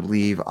to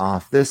leave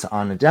off this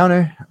on a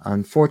downer.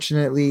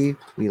 Unfortunately,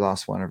 we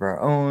lost one of our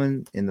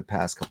own in the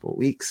past couple of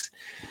weeks.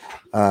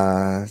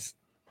 As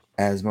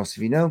most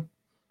of you know,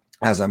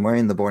 as I'm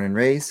wearing the Born and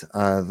Raised,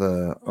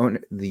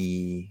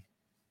 the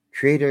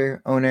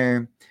creator,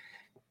 owner,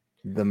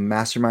 the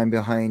mastermind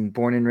behind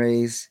Born and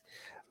Raised,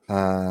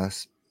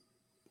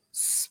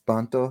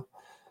 Spanto,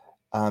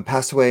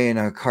 passed away in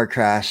a car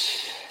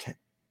crash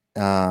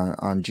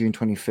on June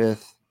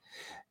 25th,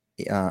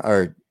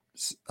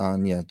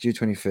 June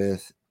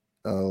 25th,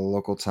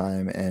 local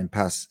time,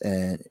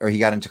 or he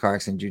got into car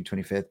accident June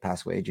 25th,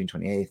 passed away June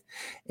 28th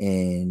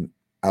in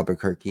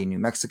Albuquerque, New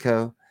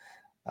Mexico.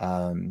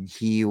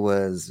 He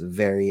was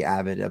very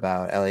avid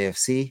about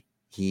LAFC.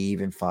 He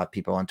even fought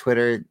people on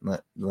Twitter,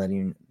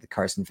 letting the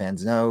Carson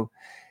fans know,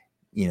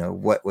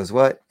 what was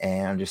what,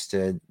 and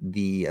understood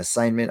the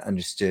assignment,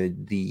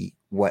 understood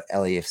what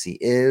LAFC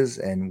is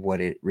and what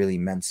it really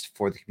meant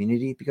for the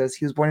community, because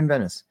he was born in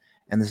Venice.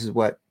 And this is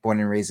what Born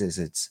and Raised is.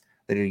 It's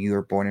literally, you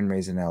were born and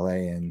raised in LA,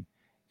 and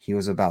he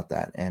was about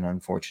that. And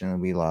unfortunately,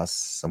 we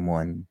lost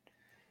someone,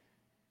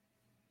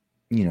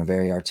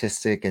 very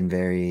artistic and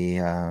very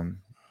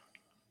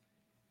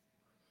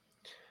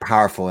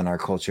powerful in our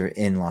culture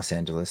in Los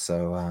Angeles.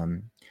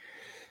 So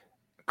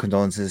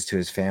condolences to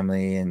his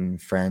family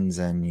and friends.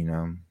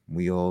 And,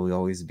 we'll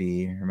always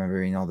be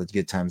remembering all the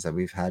good times that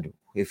we've had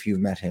if you've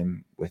met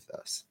him with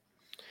us.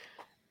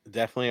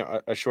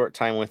 Definitely a short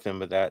time with him,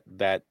 but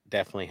that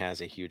definitely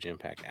has a huge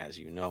impact, as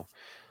you know.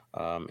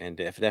 And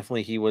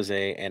definitely he was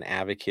an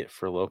advocate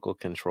for local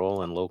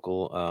control and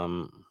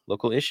local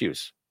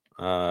issues.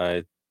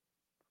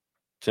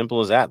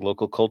 Simple as that,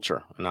 local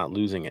culture, not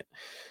losing it.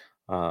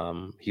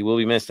 He will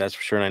be missed, that's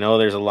for sure. And I know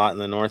there's a lot in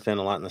the north end,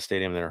 a lot in the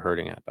stadium that are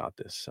hurting about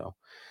this. So,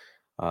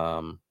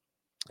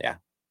 yeah,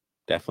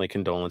 definitely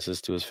condolences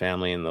to his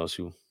family and those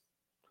who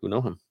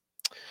know him.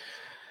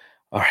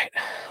 All right,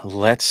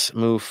 let's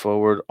move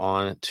forward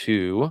on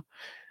to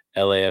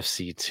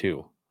LAFC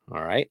 2.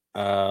 All right,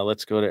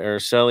 let's go to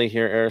Araceli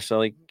here.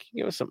 Araceli, can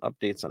you give us some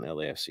updates on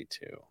LAFC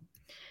 2?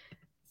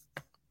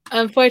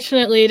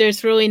 Unfortunately,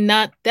 there's really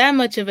not that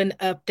much of an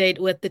update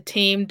with the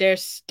team. They're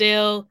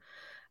still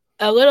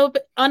a little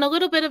bit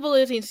of a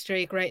losing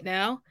streak right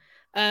now.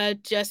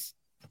 Just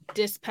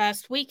this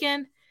past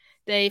weekend,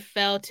 they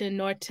fell to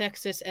North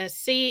Texas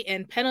SC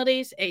in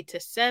penalties,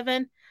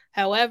 8-7.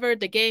 However,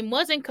 the game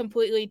wasn't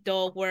completely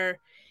dull, where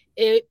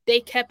they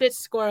kept it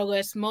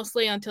scoreless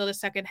mostly until the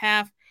second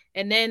half,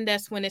 and then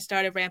that's when it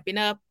started ramping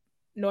up.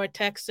 North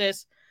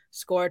Texas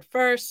scored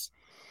first.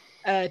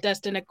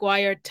 Dustin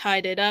Aguirre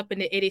tied it up in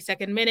the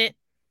 82nd minute.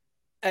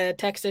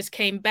 Texas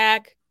came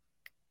back,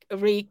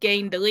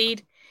 regained the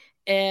lead,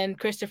 and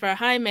Christopher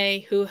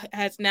Jaime, who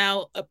has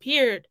now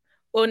appeared.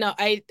 Well, no,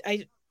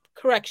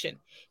 correction.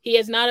 He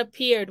has not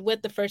appeared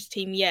with the first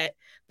team yet,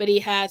 but he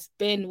has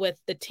been with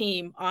the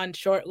team on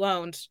short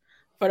loans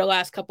for the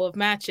last couple of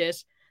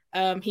matches.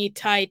 He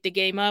tied the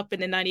game up in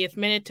the 90th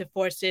minute to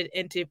force it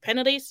into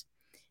penalties.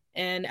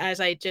 And as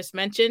I just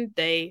mentioned,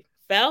 they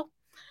fell.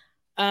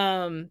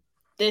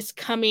 This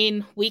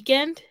coming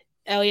weekend,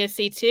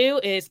 LAFC 2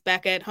 is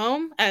back at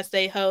home as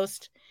they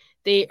host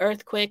the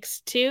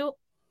Earthquakes 2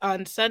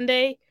 on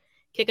Sunday.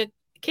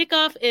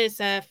 Kickoff is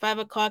at 5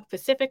 o'clock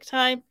Pacific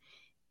time,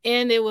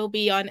 and it will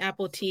be on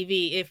Apple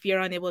TV if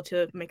you're unable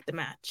to make the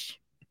match.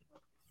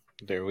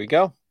 There we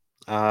go.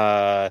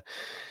 Yeah,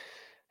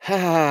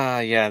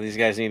 these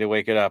guys need to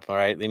wake it up. All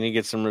right, they need to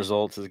get some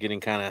results. It's getting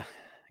kind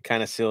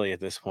of silly at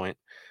this point.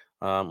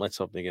 Let's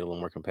hope they get a little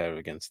more competitive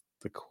against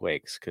the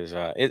Quakes, because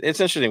it's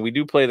interesting. We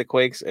do play the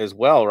Quakes as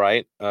well,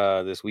 right?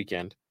 This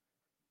weekend.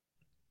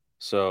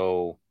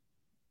 So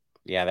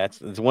Yeah,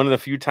 it's one of the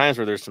few times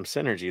where there's some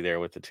synergy there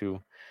with the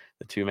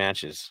two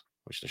matches,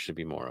 which there should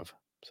be more of.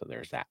 So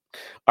there's that.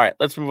 All right,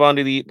 let's move on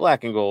to the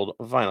Black and Gold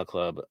Vinyl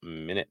Club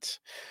Minute.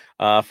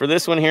 For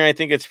this one here, I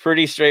think it's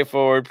pretty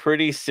straightforward,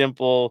 pretty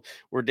simple.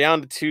 We're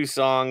down to 2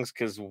 songs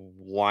because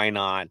why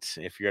not?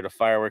 If you're at a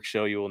fireworks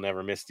show, you will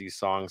never miss these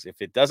songs. If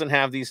it doesn't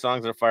have these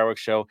songs at a fireworks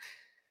show,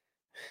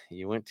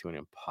 you went to an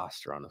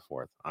imposter on the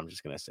 4th. I'm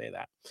just going to say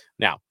that.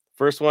 Now,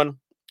 first one,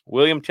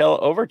 William Tell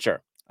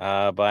Overture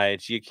by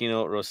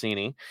Gioacchino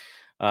Rossini.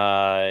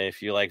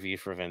 If you like V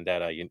for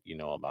Vendetta, you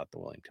know about the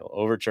William Tell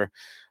Overture.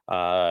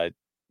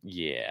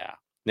 Yeah.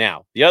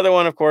 Now, the other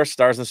one, of course,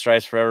 Stars and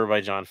Stripes Forever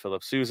by John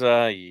Philip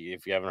Sousa.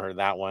 If you haven't heard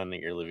that one,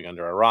 you're living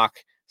under a rock,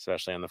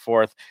 especially on the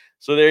 4th.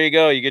 So there you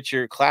go. You get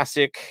your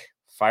classic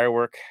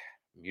firework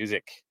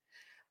music.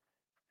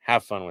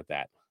 Have fun with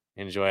that.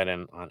 Enjoy it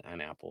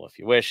on Apple if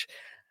you wish.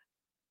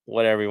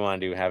 Whatever you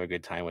want to do, have a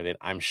good time with it.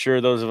 I'm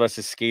sure those of us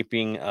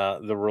escaping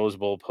the Rose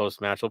Bowl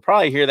post-match will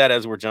probably hear that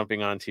as we're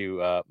jumping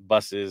onto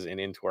buses and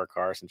into our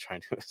cars and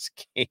trying to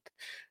escape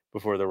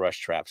before the rush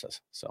traps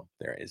us. So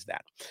there is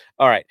that.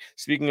 All right.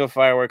 Speaking of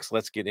fireworks,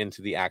 let's get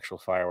into the actual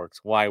fireworks,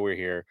 why we're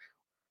here,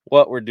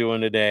 what we're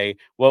doing today,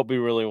 what we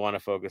really want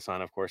to focus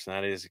on, of course, and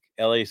that is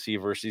LAC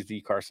versus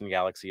the Carson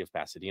Galaxy of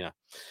Pasadena.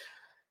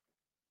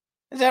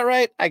 Is that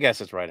right? I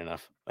guess it's right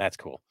enough. That's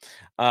cool.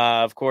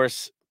 Of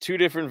course, 2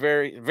 different,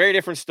 very, very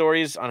different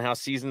stories on how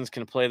seasons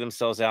can play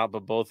themselves out,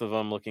 but both of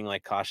them looking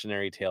like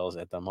cautionary tales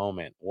at the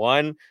moment.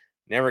 One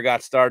never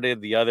got started.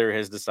 The other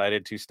has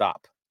decided to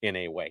stop in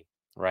a way,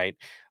 right?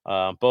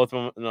 Both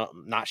of them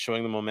not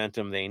showing the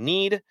momentum they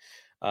need,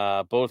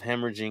 both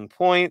hemorrhaging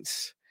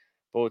points,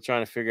 both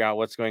trying to figure out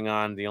what's going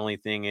on. The only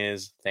thing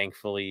is,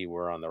 thankfully,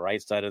 we're on the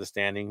right side of the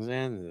standings,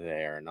 and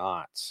they're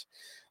not.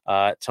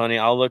 Tony,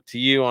 I'll look to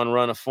you on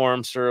run of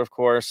form, sir, of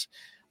course.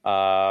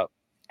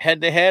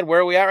 Head-to-head, where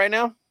are we at right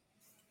now?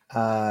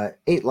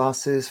 8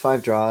 losses,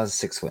 5 draws,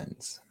 6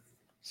 wins.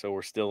 So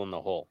we're still in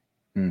the hole.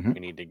 Mm-hmm. We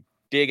need to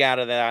dig out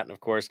of that. And, of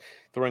course,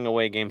 throwing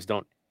away games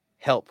don't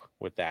help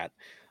with that.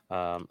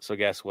 So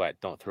guess what?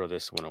 Don't throw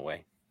this one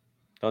away.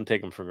 Don't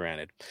take them for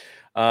granted.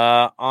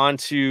 On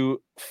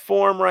to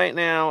form right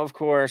now, of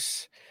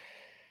course.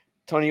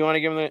 Tony, you want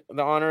to give them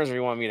the honors, or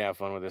you want me to have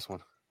fun with this one?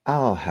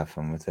 I'll have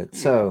fun with it.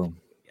 So,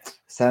 yes.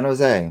 San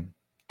Jose,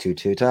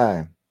 2-2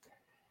 tie.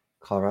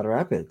 Colorado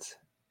Rapids,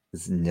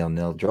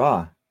 0-0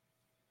 draw.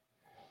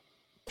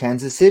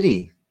 Kansas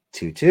City,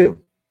 2-2.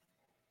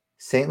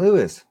 St.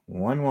 Louis,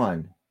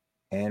 1-1.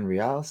 And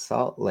Real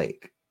Salt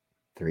Lake,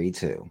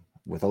 3-2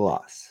 with a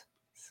loss.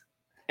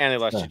 And they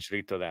lost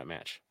Chicharito that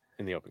match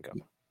in the Open Cup.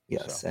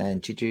 Yes,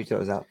 and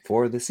Chicharito is out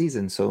for the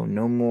season, so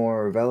no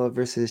more Vela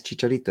versus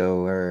Chicharito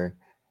or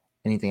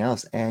anything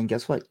else. And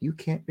guess what? You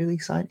can't really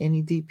sign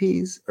any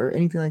DPs or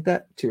anything like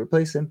that to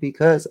replace him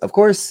because, of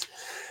course,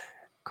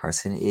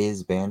 Carson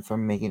is banned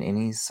from making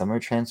any summer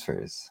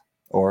transfers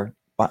or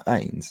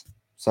buy-ins.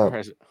 So,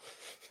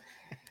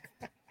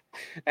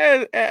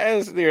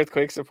 as the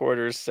Earthquake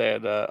supporters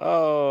said,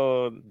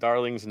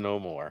 darlings no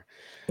more.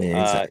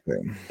 Exactly.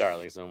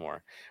 Darlings no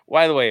more.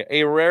 By the way,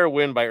 a rare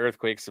win by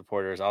Earthquake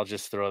supporters. I'll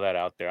just throw that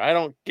out there. I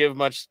don't give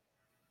much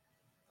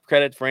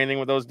credit for anything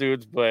with those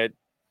dudes, but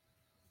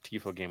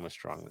Tifo game was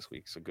strong this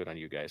week, so good on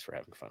you guys for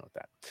having fun with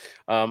that.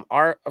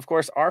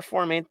 Our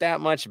form ain't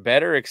that much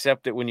better,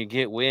 except that when you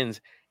get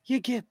wins, you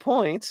get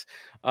points.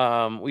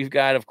 We've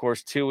got, of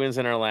course, 2 wins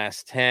in our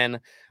last 10.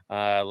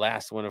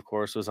 Last one, of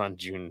course, was on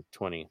June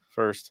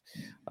 21st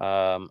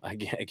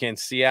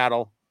against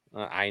Seattle.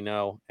 I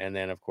know. And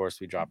then, of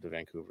course, we dropped to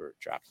Vancouver,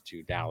 dropped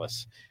to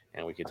Dallas,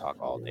 and we could talk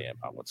all day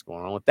about what's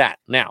going on with that.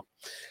 Now,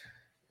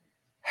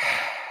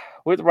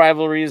 with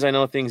rivalries, I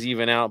know things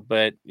even out,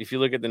 but if you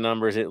look at the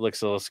numbers, it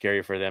looks a little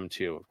scary for them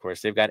too. Of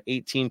course, they've got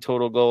 18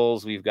 total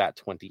goals. We've got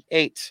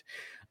 28.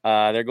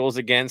 Their goals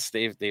against,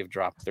 they've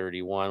dropped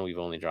 31. We've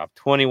only dropped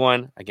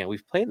 21. Again,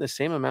 we've played the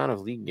same amount of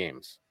league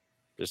games,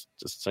 just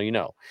so you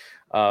know.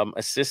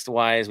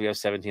 Assist-wise, we have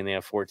 17. They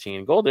have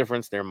 14. Goal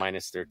difference, they're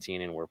minus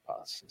 13, and we're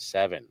plus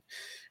 7.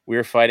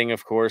 We're fighting,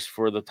 of course,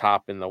 for the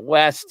top in the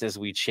West as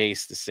we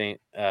chase the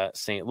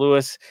St.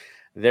 Louis.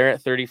 They're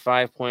at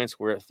 35 points.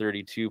 We're at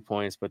 32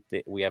 points, but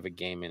we have a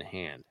game in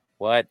hand.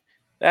 What?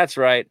 That's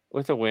right.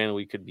 With a win,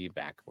 we could be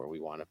back where we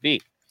want to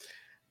be.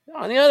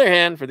 On the other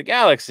hand, for the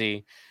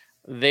Galaxy,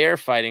 they're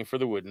fighting for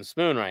the wooden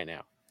spoon right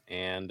now.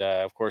 And,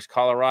 of course,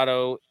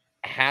 Colorado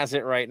has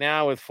it right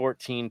now with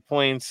 14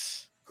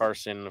 points.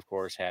 Carson, of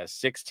course, has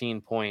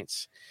 16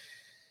 points.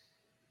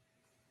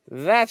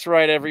 That's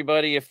right,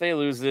 everybody. If they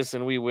lose this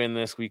and we win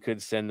this, we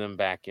could send them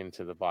back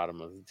into the bottom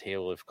of the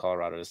table if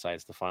Colorado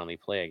decides to finally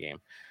play a game.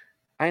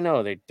 I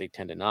know they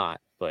tend to not,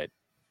 but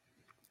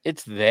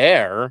it's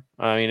there.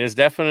 I mean, it's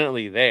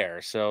definitely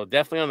there. So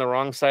definitely on the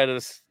wrong side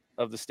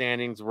of the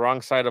standings,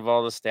 wrong side of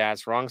all the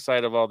stats, wrong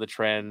side of all the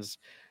trends.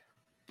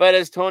 But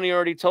as Tony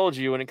already told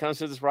you, when it comes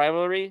to this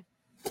rivalry,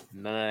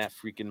 none of that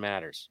freaking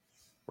matters.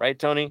 Right,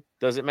 Tony?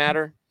 Does it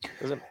matter?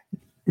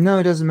 No,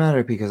 it doesn't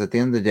matter because at the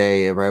end of the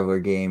day, a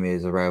rivalry game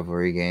is a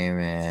rivalry game,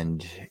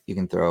 and you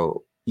can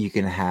throw you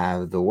can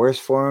have the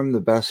worst form, the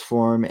best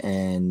form,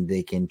 and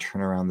they can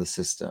turn around the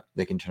system.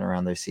 They can turn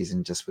around their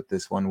season just with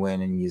this one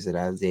win and use it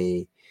as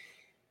a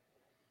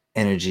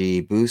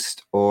energy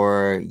boost,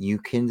 or you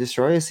can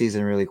destroy a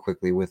season really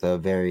quickly with a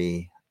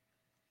very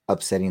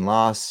upsetting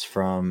loss,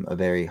 from a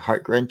very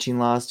heart-wrenching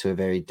loss to a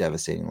very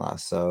devastating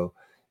loss. So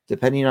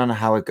depending on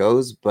how it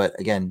goes, but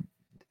again,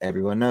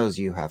 everyone knows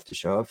you have to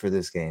show up for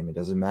this game. It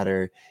doesn't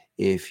matter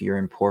if you're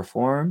in poor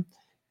form.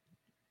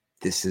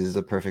 This is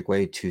the perfect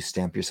way to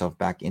stamp yourself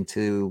back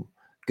into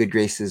good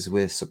graces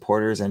with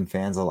supporters and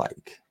fans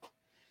alike.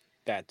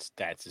 That's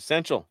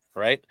essential,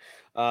 right?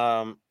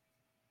 The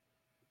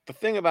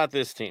thing about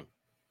this team,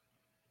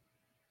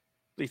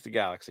 at least the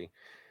Galaxy,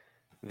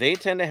 they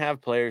tend to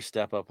have players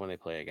step up when they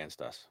play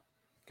against us.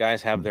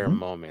 Guys have their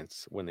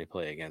moments when they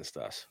play against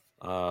us.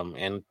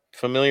 And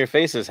familiar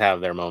faces have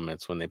their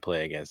moments when they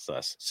play against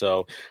us.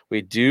 So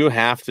we do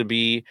have to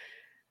be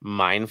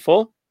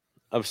mindful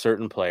of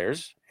certain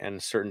players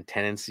and certain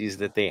tendencies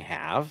that they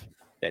have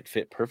that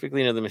fit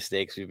perfectly into the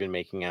mistakes we've been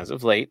making as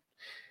of late.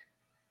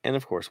 And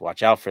of course,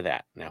 watch out for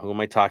that. Now, who am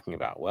I talking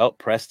about? Well,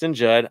 Preston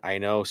Judd, I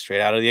know, straight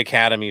out of the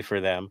academy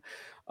for them.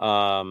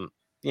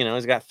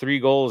 He's got 3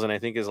 goals, and I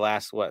think his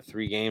last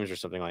 3 games or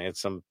something like that. It's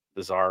some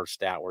bizarre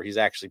stat where he's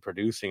actually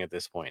producing at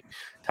this point.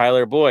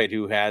 Tyler Boyd,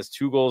 who has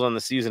 2 goals on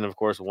the season, of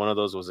course, one of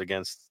those was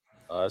against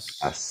us.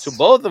 So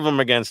both of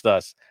them against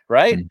us,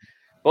 right?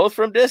 Both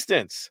from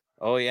distance.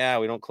 Oh yeah,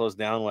 we don't close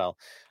down well.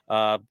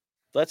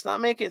 Let's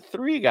not make it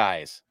 3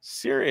 guys.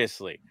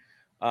 Seriously.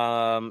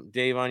 Davon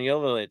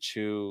Jovic,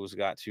 who's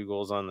got 2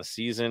 goals on the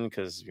season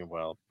because,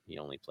 he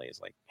only plays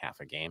like half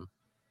a game.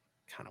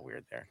 Kind of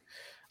weird there.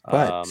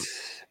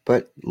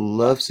 But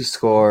loves to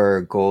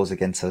score goals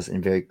against us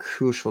in very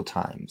crucial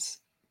times,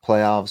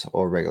 playoffs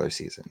or regular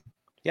season.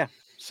 Yeah.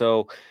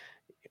 So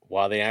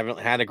while they haven't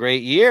had a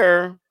great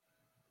year,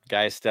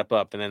 guys step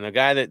up. And then the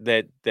guy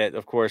that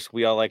of course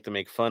we all like to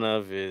make fun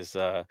of is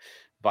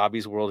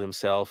Bobby's World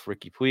himself,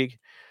 Ricky Puig.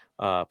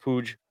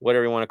 Puig,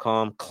 whatever you want to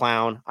call him,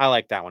 Clown. I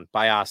like that one.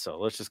 Payaso.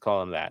 Let's just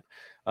call him that.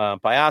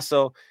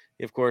 Payaso,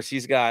 of course,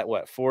 he's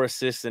got 4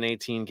 assists in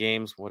 18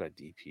 games. What a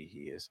DP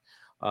he is.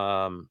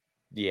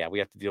 Yeah, we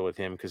have to deal with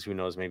him because who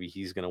knows, maybe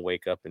he's going to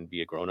wake up and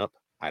be a grown-up.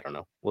 I don't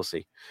know. We'll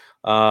see.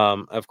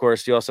 Of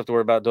course, you also have to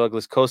worry about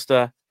Douglas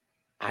Costa.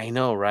 I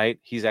know, right?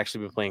 He's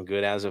actually been playing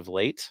good as of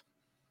late.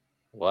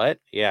 What?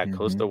 Yeah,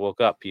 Costa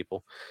woke up,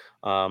 people.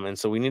 And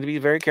so we need to be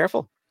very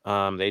careful.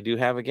 They do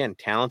have, again,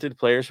 talented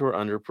players who are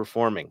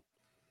underperforming.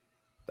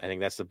 I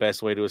think that's the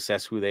best way to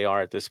assess who they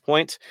are at this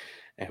point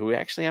and who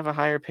actually have a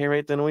higher pay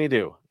rate than we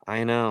do.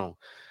 I know.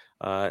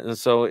 And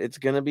so it's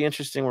going to be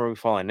interesting where we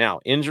fall in.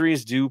 Now,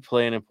 injuries do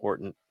play an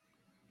important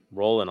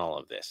role in all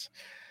of this.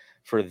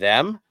 For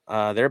them,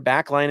 their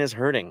back line is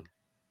hurting,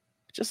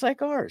 just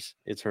like ours.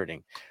 It's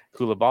hurting.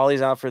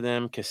 Koulibaly's out for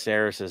them.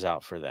 Caceres is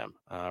out for them.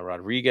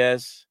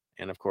 Rodriguez,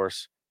 and of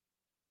course,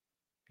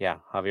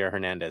 Javier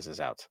Hernandez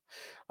is out.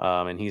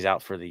 And he's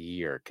out for the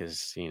year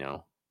because,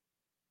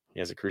 he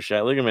has a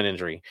cruciate ligament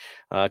injury.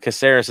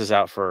 Caceres is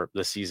out for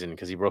the season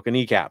because he broke a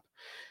kneecap.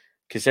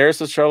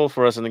 Caceres was trouble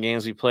for us in the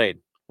games we played,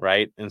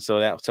 right? And so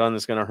that's one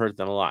that's going to hurt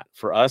them a lot.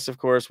 For us, of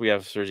course, we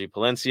have Sergi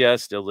Palencia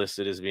still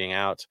listed as being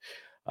out.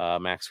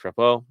 Max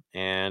Crepeau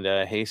and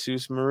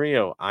Jesus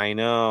Murillo. I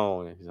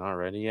know he's not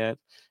ready yet.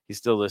 He's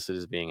still listed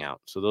as being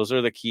out. So those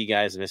are the key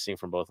guys missing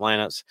from both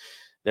lineups.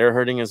 They're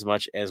hurting as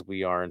much as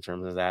we are in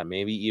terms of that,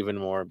 maybe even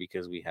more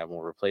because we have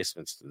more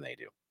replacements than they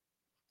do.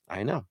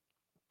 I know.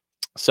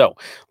 So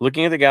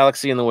looking at the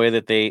Galaxy and the way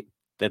that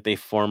they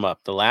form up,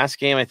 the last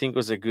game I think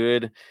was a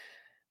good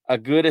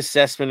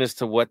assessment as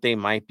to what they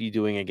might be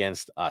doing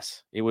against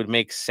us. It would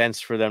make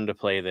sense for them to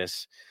play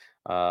this.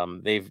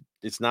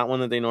 It's not one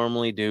that they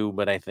normally do,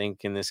 but I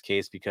think in this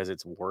case, because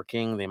it's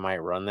working, they might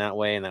run that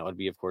way, and that would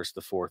be, of course,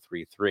 the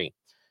 4-3-3.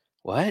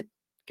 What?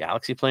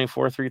 Galaxy playing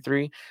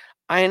 4-3-3?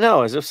 I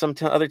know, as if some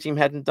other team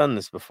hadn't done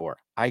this before.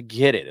 I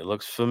get it. It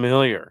looks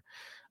familiar.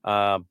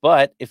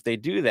 But if they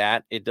do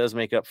that, it does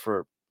make up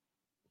for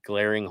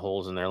glaring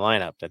holes in their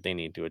lineup that they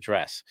need to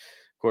address.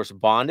 Of course,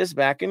 Bond is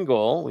back in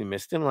goal. We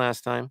missed him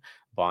last time.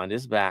 Bond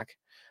is back.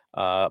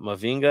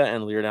 Mavinga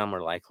and Leerdam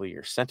are likely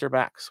your center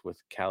backs,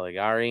 with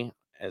Caligari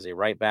as a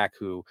right back,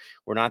 who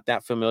we're not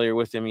that familiar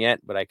with him yet,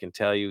 but I can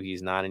tell you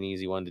he's not an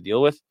easy one to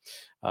deal with.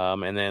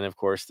 And then, of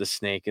course, the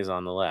Snake is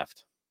on the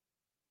left.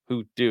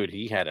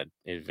 He had an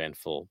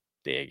eventful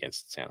day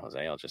against San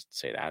Jose. I'll just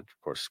say that,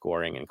 of course,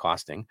 scoring and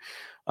costing.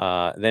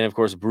 Then, of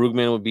course,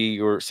 Brugman would be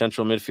your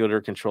central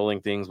midfielder,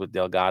 controlling things, with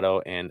Delgado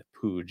and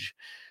Puig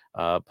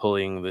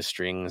pulling the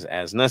strings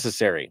as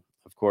necessary.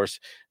 Of course,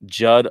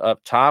 Judd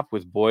up top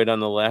with Boyd on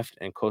the left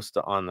and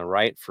Costa on the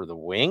right for the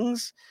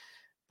wings.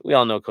 We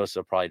all know Costa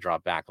will probably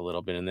drop back a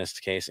little bit in this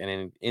case.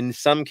 And in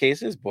some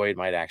cases, Boyd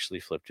might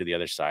actually flip to the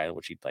other side,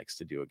 which he likes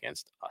to do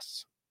against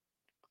us.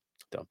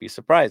 Don't be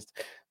surprised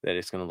that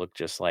it's going to look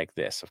just like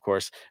this. Of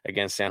course,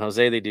 against San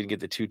Jose, they did get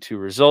the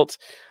 2-2 result,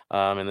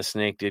 and the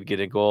Snake did get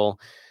a goal.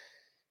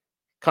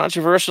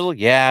 Controversial,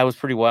 yeah, it was a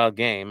pretty wild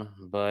game,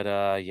 but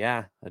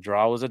yeah, a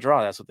draw was a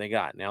draw. That's what they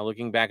got. Now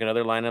looking back at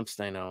other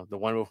lineups, I know the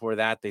one before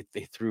that they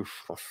threw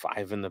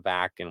 5 in the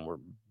back and were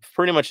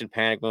pretty much in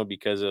panic mode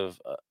because of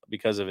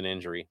an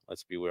injury.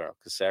 Let's be real,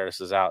 because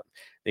Caceres is out.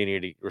 They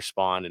needed to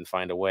respond and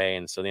find a way,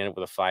 and so they ended up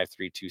with a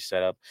 5-3-2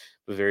 setup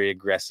with very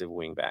aggressive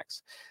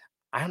wingbacks.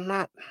 I'm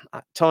not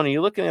Tony.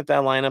 You looking at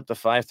that lineup, the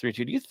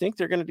 5-3-2? Do you think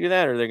they're going to do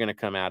that, or they're going to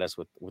come at us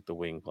with the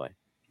wing play?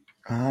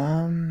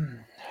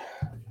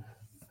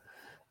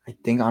 I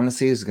think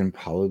honestly is going to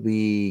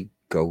probably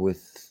go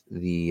with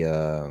the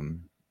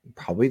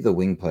probably the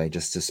wing play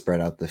just to spread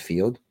out the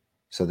field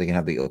so they can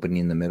have the opening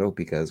in the middle,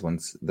 because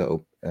once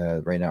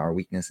right now our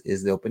weakness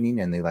is the opening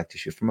and they like to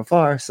shoot from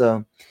afar.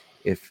 So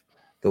if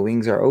the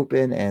wings are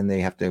open and they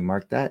have to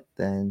mark that,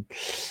 then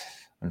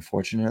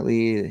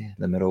unfortunately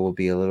the middle will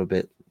be a little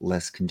bit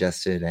less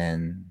congested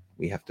and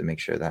we have to make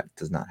sure that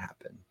does not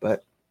happen.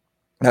 But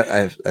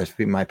I've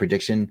my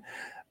prediction.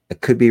 I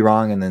could be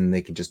wrong, and then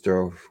they could just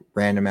throw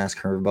random ass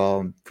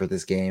curveball for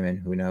this game, and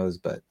who knows?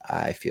 But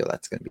I feel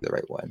that's going to be the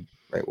right one,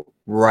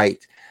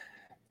 right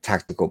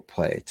tactical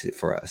play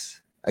for us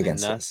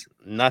against us.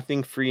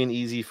 Nothing free and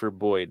easy for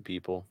Boyd,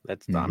 people.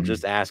 I'm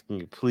just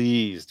asking you,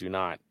 please do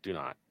not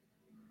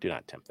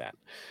tempt that.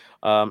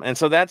 And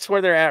so that's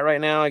where they're at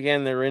right now.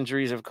 Again, their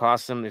injuries have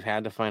cost them. They've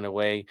had to find a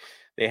way.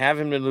 They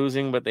haven't been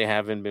losing, but they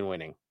haven't been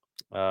winning.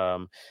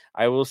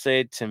 I will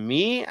say, to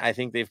me, I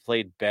think they've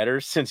played better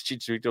since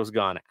Chicharito's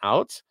gone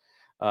out.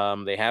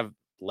 They have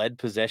led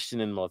possession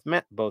in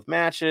both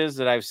matches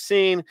that I've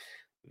seen.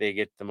 They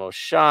get the most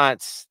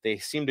shots. They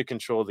seem to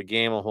control the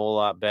game a whole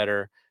lot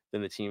better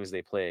than the teams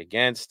they play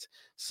against.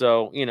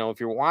 So, if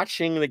you're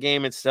watching the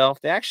game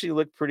itself, they actually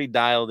look pretty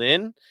dialed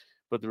in,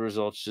 but the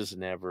results just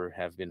never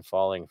have been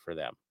falling for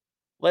them.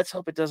 Let's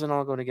hope it doesn't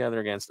all go together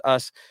against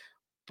us,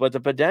 but the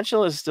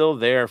potential is still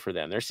there for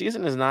them. Their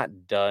season is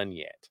not done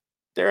yet.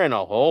 They're in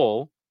a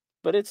hole,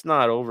 but it's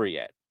not over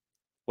yet.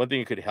 One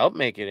thing that could help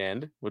make it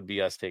end would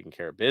be us taking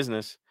care of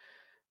business,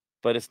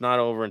 but it's not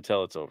over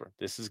until it's over.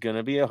 This is going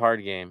to be a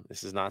hard game.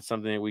 This is not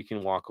something that we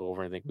can walk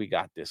over and think, we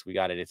got this. We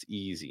got it. It's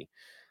easy.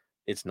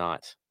 It's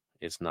not.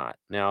 It's not.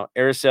 Now,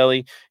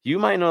 Araceli, you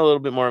might know a little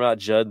bit more about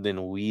Judd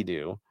than we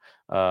do.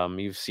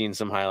 You've seen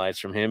some highlights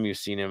from him. You've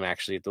seen him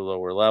actually at the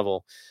lower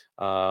level.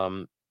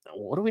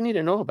 What do we need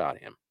to know about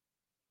him?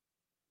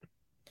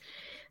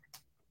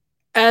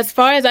 As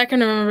far as I can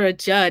remember,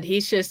 Judd,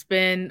 he's just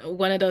been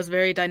one of those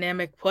very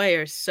dynamic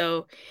players.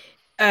 So,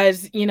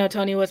 as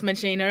Tony was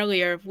mentioning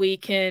earlier, we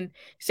can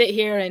sit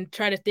here and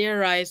try to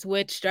theorize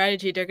which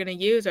strategy they're going to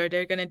use, or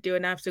they're going to do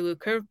an absolute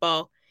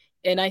curveball.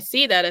 And I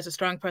see that as a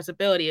strong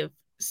possibility of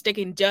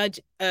sticking Judd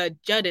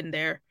in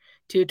there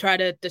to try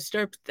to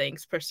disturb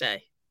things, per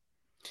se.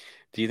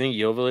 Do you think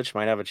Jovic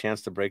might have a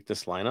chance to break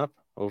this lineup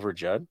over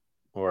Judd,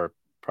 or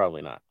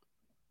probably not?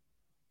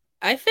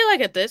 I feel like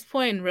at this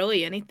point,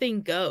 really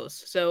anything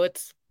goes. So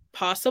it's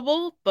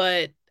possible,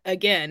 but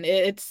again,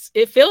 it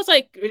feels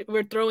like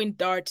we're throwing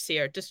darts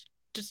here, just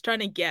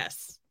trying to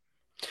guess.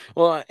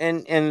 Well,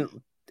 and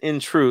in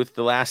truth,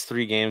 the last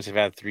 3 games have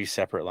had 3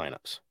 separate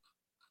lineups.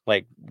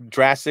 Like,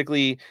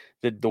 drastically,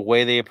 the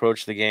way they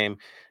approach the game,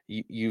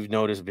 you've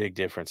noticed big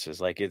differences.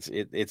 Like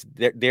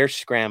they're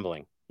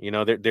scrambling.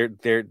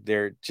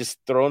 They're just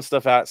throwing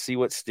stuff out, see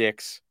what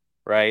sticks,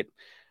 right?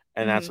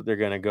 And that's what they're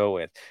going to go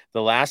with.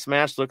 The last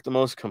match looked the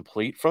most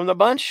complete from the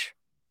bunch.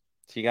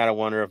 So you got to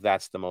wonder if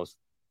that's the most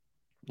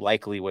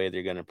likely way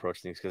they're going to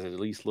approach things, because it at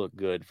least looked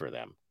good for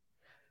them.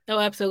 Oh,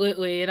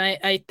 absolutely. And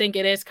I think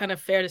it is kind of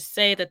fair to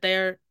say that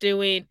they're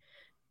doing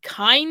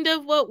kind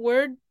of what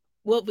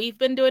we've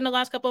been doing the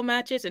last couple of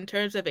matches in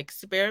terms of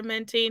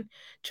experimenting,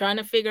 trying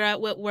to figure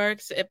out what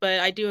works. But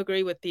I do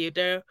agree with you.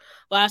 Their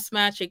last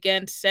match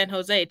against San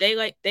Jose,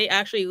 they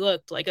actually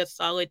looked like a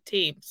solid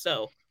team.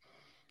 So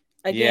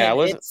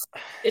again,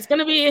 it's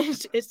gonna be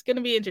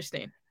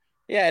interesting.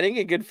 Yeah, I didn't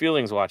get good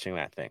feelings watching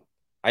that thing.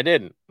 I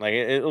didn't. Like,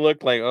 it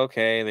looked like,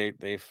 okay,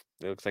 it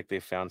looks like they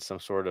found some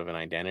sort of an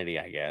identity,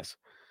 I guess.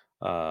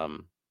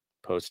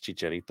 Post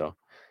Chicharito,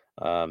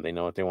 they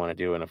know what they want to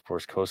do, and of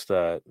course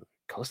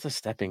Costa's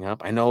stepping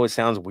up. I know it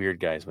sounds weird,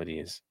 guys, but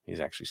he's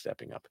actually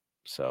stepping up.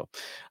 So,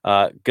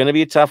 gonna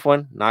be a tough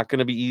one. Not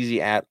gonna be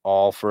easy at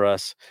all for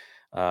us.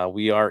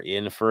 We are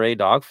in for a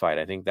dogfight.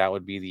 I think that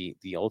would be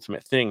the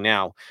ultimate thing.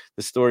 Now,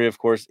 the story, of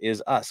course,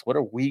 is us. What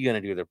are we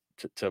going to do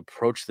to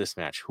approach this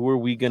match? Who are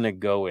we going to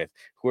go with?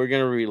 Who are we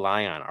going to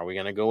rely on? Are we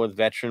going to go with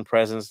veteran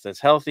presence that's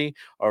healthy?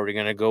 Or are we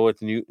going to go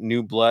with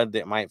new blood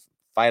that might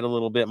fight a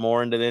little bit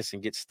more into this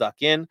and get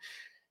stuck in?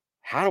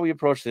 How do we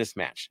approach this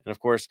match? And, of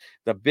course,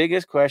 the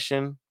biggest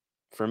question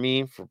for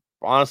me, for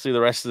honestly the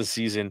rest of the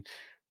season,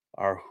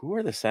 are who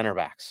are the center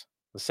backs?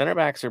 The center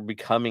backs are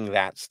becoming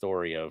that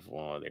story of,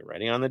 well, are they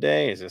ready on the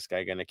day? Is this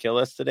guy going to kill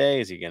us today?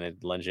 Is he going to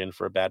lunge in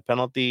for a bad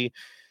penalty?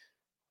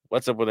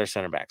 What's up with our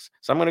center backs?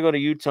 So I'm going to go to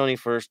you, Tony,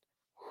 first.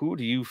 Who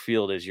do you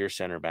field as your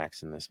center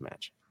backs in this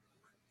match?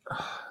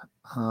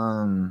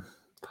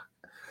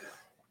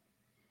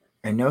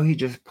 I know he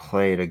just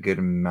played a good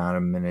amount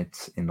of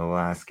minutes in the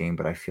last game,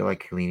 but I feel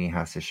like Chiellini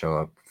has to show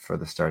up for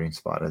the starting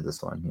spot of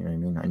this one. You know what I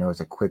mean? I know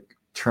it's a quick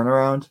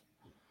turnaround,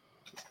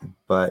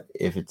 but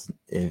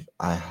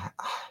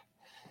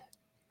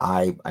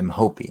I'm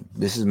hoping,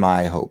 this is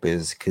my hope,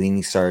 is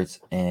Chiellini starts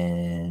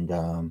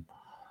and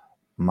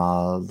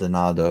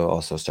Maldonado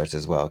also starts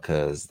as well,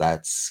 because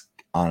that's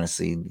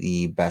honestly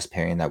the best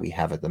pairing that we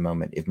have at the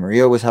moment. If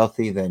Murillo was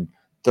healthy, then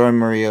throw in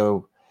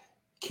Murillo,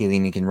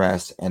 Chiellini can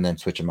rest, and then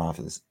switch him off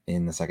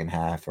in the second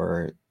half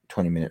or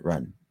 20-minute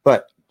run.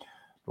 But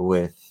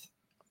with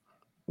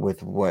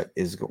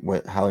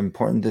how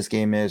important this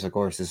game is, of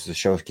course, this is a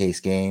showcase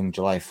game,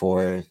 July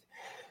 4th,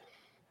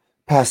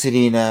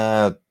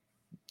 Pasadena,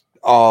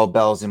 all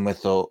bells and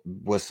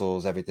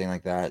whistles, everything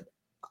like that.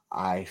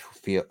 I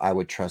feel I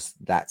would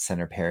trust that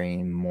center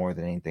pairing more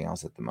than anything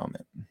else at the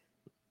moment.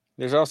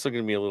 There's also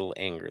going to be a little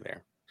anger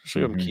there,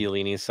 especially on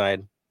Chiellini's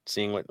side,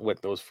 seeing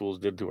what those fools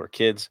did to our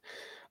kids.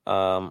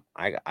 I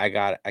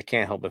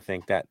can't help but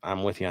think that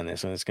I'm with you on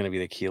this, and it's going to be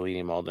the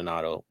Chiellini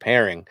Maldonado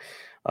pairing.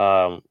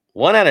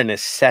 One out of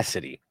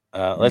necessity.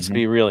 Let's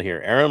be real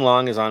here. Aaron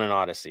Long is on an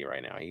odyssey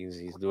right now.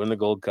 He's doing the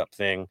Gold Cup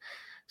thing,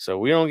 so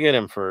we don't get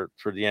him for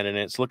the end, and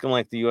it's looking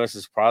like the U.S.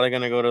 is probably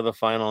going to go to the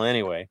final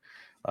anyway.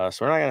 So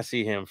we're not going to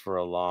see him for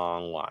a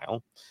long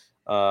while,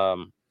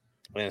 and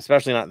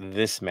especially not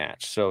this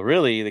match. So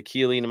really, the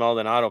Chiellini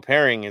Maldonado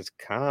pairing is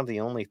kind of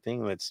the only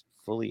thing that's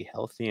fully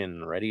healthy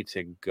and ready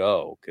to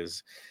go,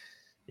 because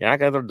you're not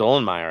going to throw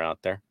Dollenmeyer out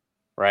there,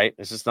 right?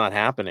 It's just not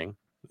happening.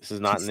 This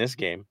is not in this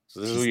game. So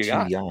this is who you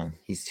got.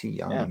 He's too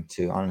young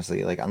to,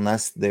 honestly, like,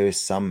 unless there's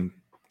some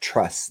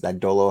trust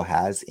that Dolo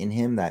has in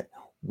him that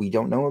we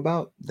don't know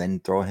about, then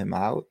throw him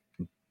out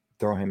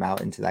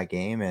into that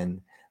game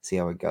and see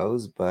how it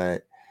goes.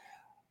 But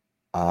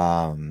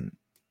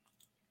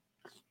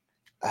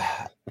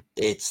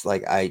it's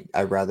like I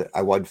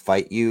would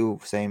fight you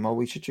saying, "Oh,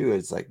 we should do it."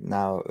 It's like,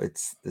 no,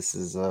 this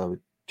is a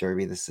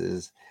derby. This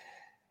is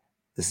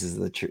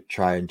the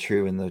try and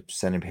true in the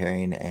center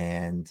pairing,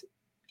 and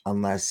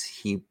unless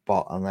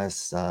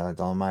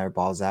Dollenmeyer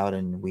balls out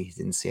and we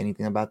didn't see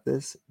anything about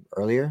this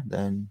earlier,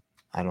 then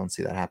I don't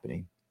see that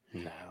happening.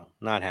 No,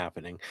 not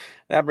happening.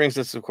 That brings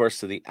us, of course,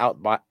 to the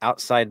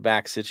outside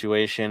back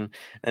situation,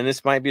 and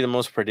this might be the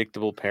most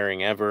predictable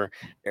pairing ever.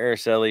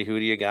 Araceli, who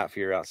do you got for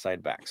your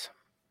outside backs?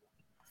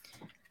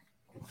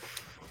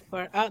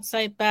 For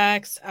outside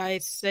backs,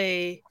 I'd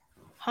say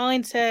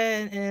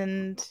Hollington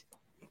and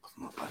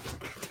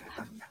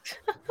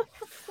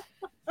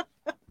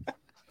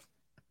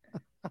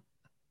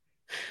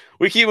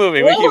we keep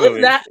moving. What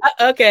was that?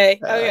 Okay.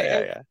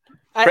 Yeah.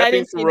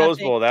 Prepping for Rose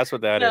Bowl. That's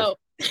what that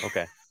is.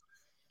 Okay.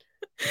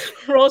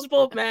 Rose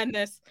Bowl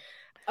madness.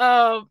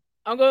 I'm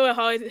going with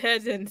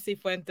Hollington and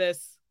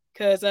Cifuentes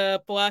because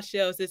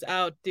Palacios is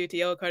out due to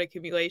yellow card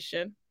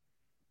accumulation.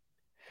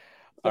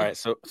 All right.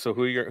 So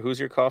who's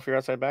your call for your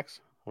outside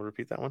backs? We'll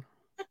repeat that one.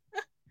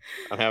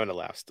 I'm having a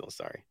laugh still.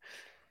 Sorry.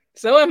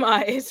 So am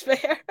I. It's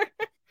fair.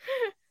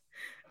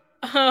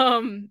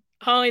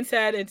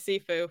 Hollingshead and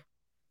Sifu.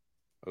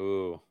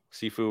 Ooh,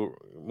 Sifu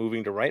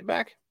moving to right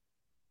back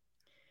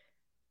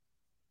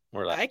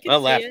or left?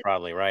 Left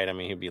probably, right? I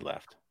mean, he'd be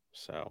left.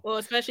 So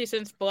especially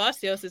since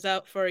Palacios is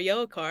out for a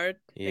yellow card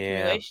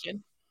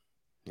accumulation.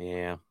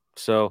 Yeah.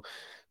 So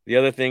the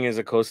other thing is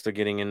Acosta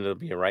getting into to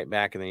be a right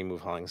back, and then you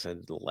move Hollingshead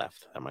to the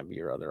left. That might be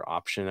your other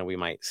option that we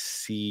might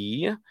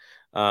see.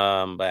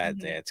 But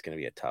it's going to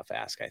be a tough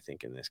ask, I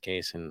think, in this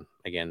case. And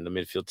again, the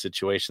midfield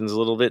situation is a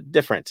little bit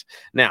different.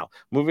 Now,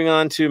 moving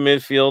on to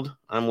midfield,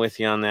 I'm with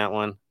you on that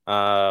one.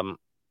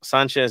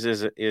 Sanchez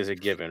is a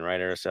given,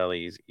 right?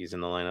 Araceli, he's in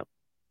the lineup.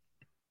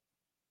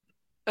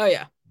 Oh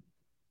yeah.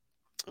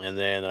 And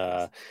then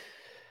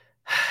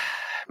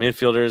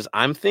midfielders,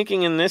 I'm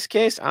thinking in this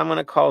case, I'm going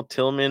to call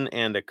Tillman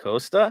and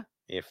Acosta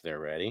if they're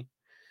ready.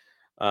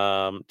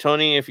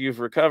 Tony, if you've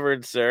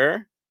recovered,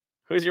 sir,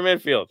 who's your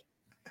midfield?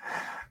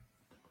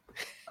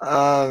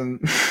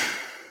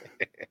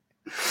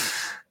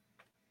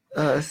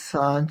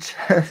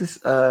 Sanchez.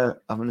 I'm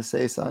gonna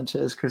say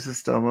Sanchez,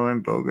 Crisostomo,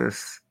 and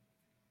Bogus.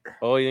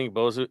 Oh, you think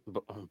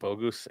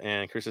Bogus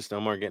and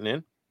Crisostomo are getting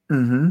in?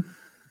 Mm-hmm.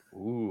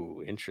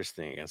 Ooh,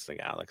 interesting against the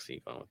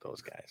Galaxy going with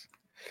those guys.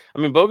 I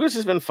mean, Bogus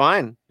has been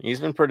fine.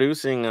 He's been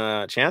producing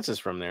chances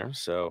from there,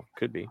 so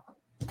could be.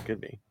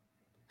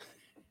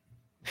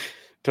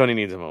 Tony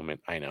needs a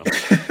moment. I know.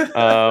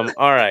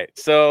 All right.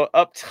 So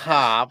up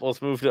top,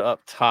 let's move to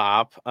up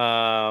top.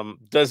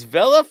 Does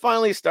Vela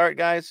finally start,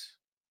 guys?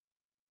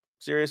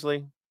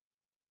 Seriously?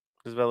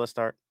 Does Vela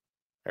start?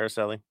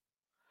 Araceli?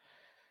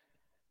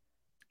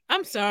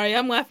 I'm sorry.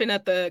 I'm laughing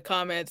at the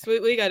comments.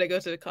 We got to go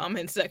to the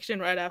comments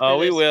section right after this.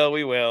 We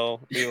We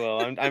will.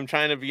 I'm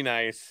trying to be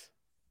nice.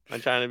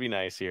 I'm trying to be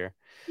nice here.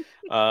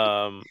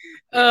 Yeah,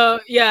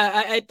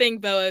 I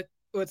think Vela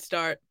would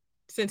start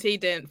since he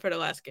didn't for the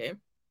last game.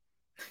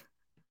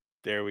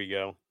 There we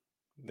go.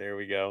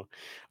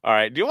 All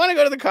right. Do you want to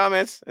go to the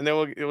comments and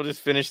then we'll just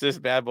finish this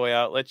bad boy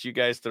out? Let you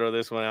guys throw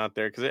this one out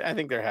there because I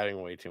think they're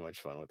having way too much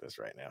fun with this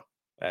right now.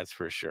 That's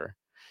for sure.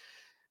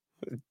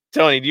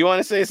 Tony, do you want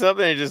to say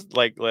something or just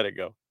like let it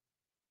go?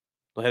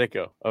 Let it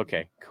go.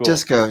 Okay, cool.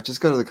 Just go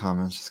to the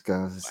comments. Just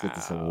go. Let's get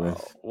this over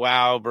with.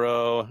 Wow,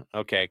 bro.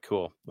 Okay,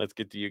 cool. Let's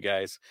get to you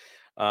guys.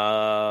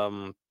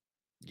 Yeah.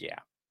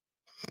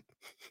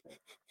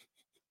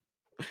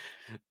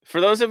 For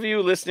those of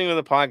you listening to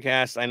the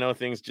podcast, I know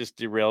things just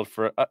derailed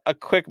for a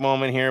quick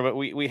moment here, but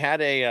we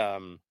had a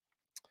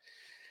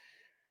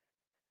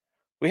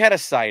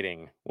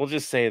sighting. We'll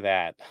just say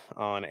that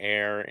on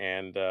air,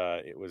 and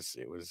it was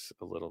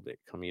a little bit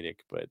comedic,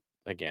 but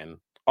again,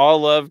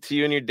 all love to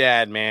you and your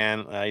dad,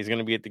 man. He's going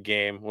to be at the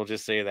game. We'll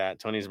just say that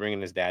Tony's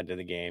bringing his dad to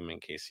the game in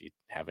case you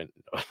haven't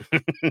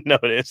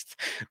noticed.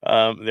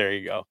 There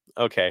you go.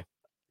 Okay.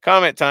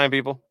 Comment time,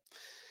 people.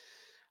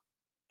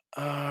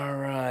 All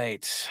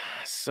right.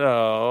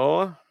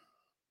 So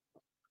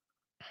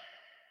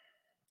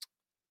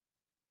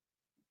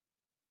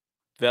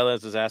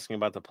Velez is asking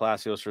about the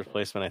Palacios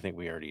replacement. I think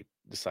we already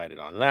decided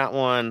on that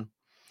one.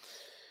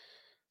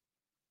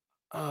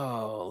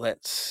 Oh,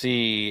 let's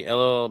see.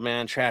 LOL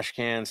man trash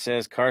can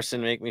says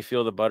Carson make me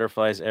feel the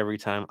butterflies every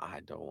time.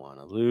 I don't want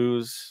to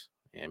lose.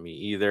 And me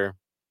either.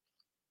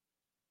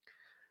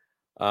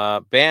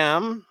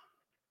 Bam.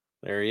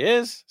 There he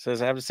is.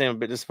 Says I have to say I'm a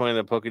bit disappointed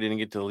that Poca didn't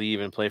get to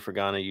leave and play for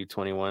Ghana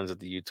U21s at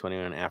the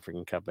U21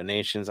 African Cup of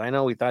Nations. I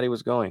know we thought he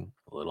was going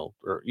a little,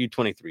 or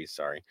U23,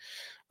 sorry.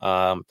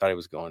 Thought he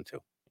was going to.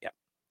 Yeah.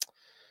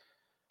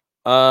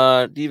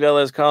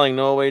 D-Vela is calling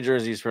no away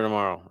jerseys for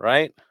tomorrow,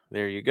 right?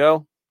 There you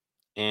go.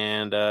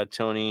 And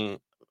Tony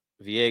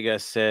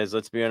Villegas says,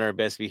 let's be on our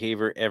best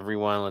behavior,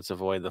 everyone. Let's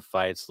avoid the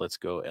fights. Let's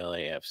go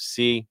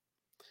LAFC.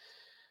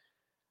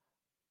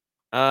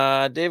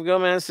 Dave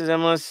Gomez says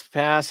MLS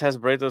Pass has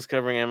Bretos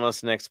covering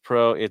MLS Next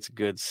Pro. It's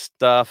good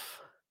stuff.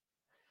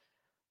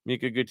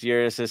 Mika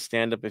Gutierrez says,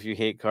 stand up if you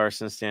hate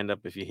Carson. Stand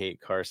up if you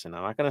hate Carson.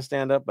 I'm not going to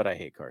stand up, but I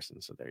hate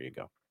Carson. So there you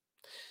go.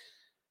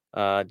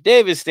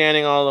 Dave is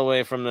standing all the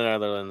way from the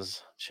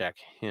Netherlands. Check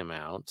him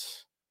out.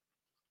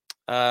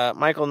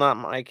 Michael, not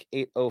Mike,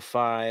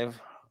 805,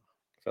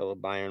 fellow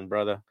Bayern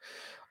brother,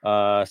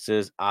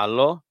 says,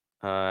 Allo,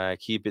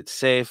 keep it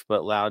safe,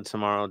 but loud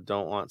tomorrow.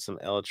 Don't want some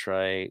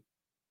L-Trite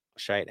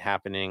shite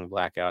happening.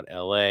 Blackout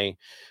LA.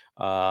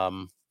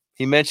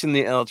 He mentioned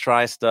the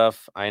L-Tri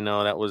stuff. I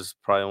know that was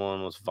probably one of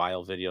the most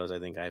vile videos I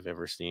think I've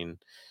ever seen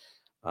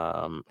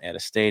at a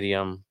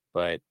stadium,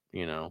 but,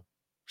 you know,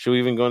 should we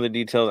even go into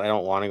details? I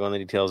don't want to go into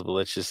details, but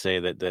let's just say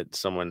that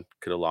someone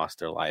could have lost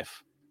their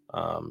life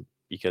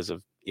because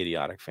of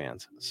idiotic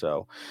fans.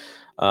 So,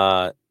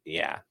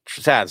 yeah,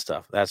 sad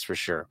stuff. That's for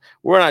sure.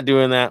 We're not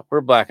doing that.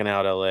 We're blacking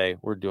out LA.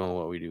 We're doing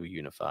what we do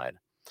unified.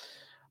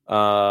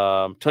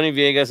 Tony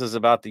Villegas is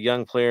about the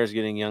young players,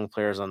 getting young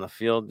players on the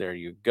field. There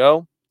you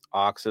go.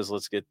 Ox says,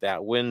 let's get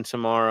that win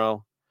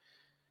tomorrow.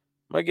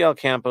 Miguel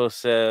Campos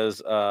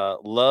says,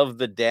 love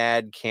the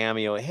dad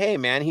cameo. Hey,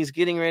 man, he's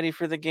getting ready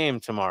for the game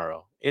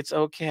tomorrow. It's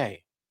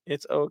okay.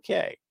 It's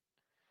okay.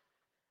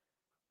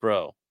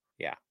 Bro,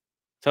 yeah.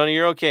 Tony,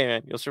 you're okay,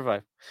 man. You'll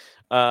survive.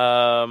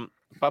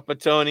 Papa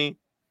Tony.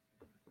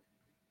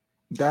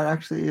 That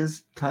actually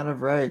is kind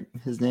of right.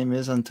 His name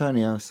is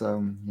Antonio,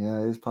 so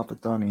yeah, it is Papa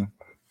Tony.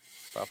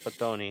 Papa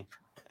Tony.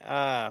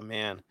 Ah,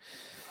 man.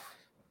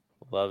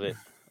 Love it.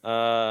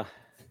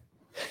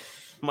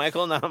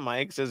 Michael, not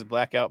Mike, says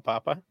Blackout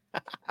Papa.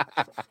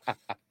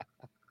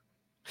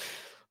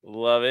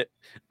 Love it.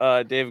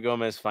 Dave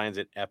Gomez finds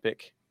it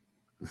epic.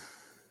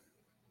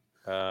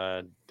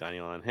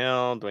 Daniel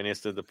Angel.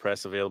 Dwayne did the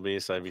press availability,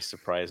 so I'd be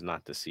surprised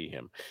not to see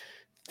him.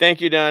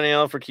 Thank you,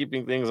 Daniel, for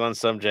keeping things on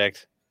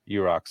subject.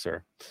 You rock,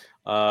 sir.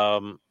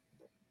 Dwayne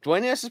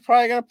is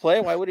probably going to play.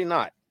 Why would he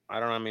not? I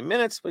don't know how many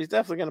minutes, but he's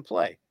definitely going to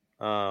play.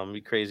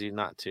 Be crazy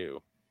not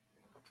to.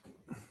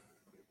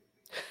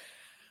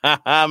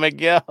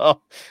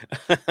 Miguel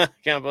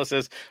Campbell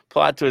says,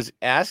 plot twist,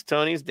 ask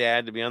Tony's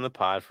dad to be on the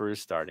pod for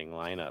his starting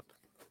lineup.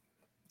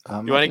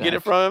 You want to get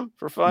it from him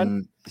for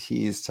fun?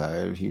 He's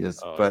tired.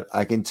 But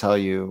I can tell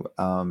you,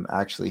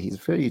 actually, he's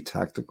pretty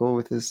tactical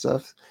with his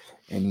stuff,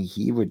 and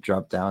he would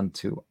drop down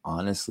to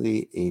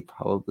honestly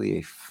probably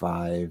a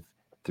 5-3,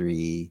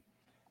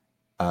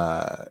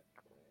 a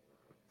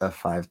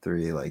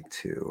 5-3 like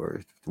 2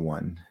 or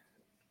 1.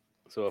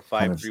 So a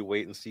 5-3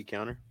 wait and see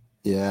counter.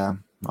 Yeah,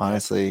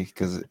 honestly,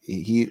 because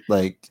he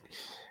like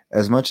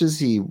as much as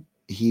he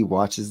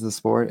watches the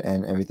sport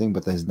and everything,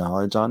 but his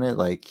knowledge on it,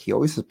 like he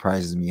always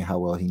surprises me how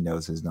well he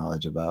knows his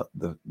knowledge about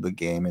the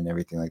game and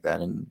everything like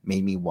that, and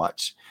made me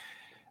watch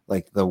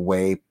like the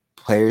way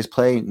players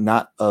play,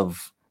 not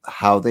of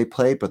how they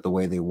play, but the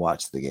way they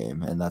watch the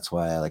game, and that's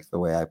why I like the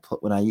way I play.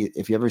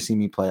 If you ever see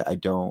me play,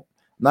 I'm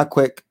not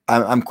quick.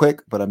 I'm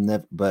quick, but I'm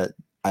never. But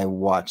I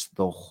watch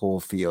the whole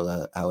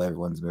field, how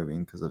everyone's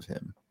moving because of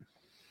him.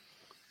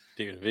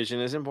 Dude, vision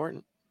is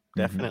important.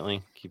 Definitely.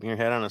 Mm-hmm. Keeping your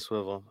head on a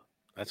swivel.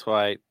 That's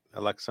why I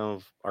like some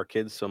of our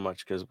kids so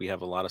much, because we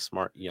have a lot of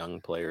smart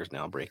young players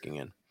now breaking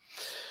in.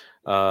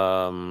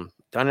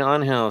 Daniel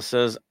Angel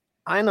says,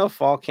 I know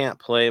Fall can't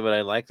play, but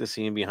I'd like to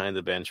see him behind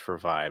the bench for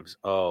vibes.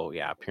 Oh,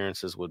 yeah.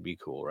 Appearances would be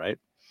cool, right?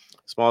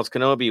 Smalls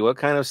Kenobi, what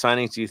kind of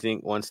signings do you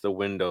think once the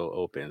window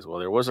opens? Well,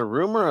 there was a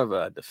rumor of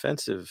a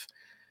defensive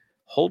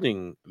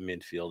holding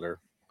midfielder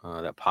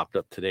that popped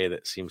up today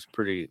that seems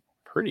pretty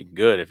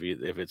good if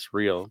it's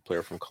real.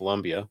 Player from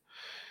Colombia.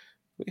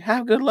 We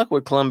have good luck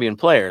with Colombian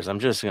players. I'm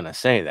just gonna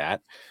say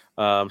that.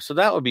 So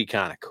that would be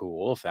kind of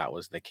cool if that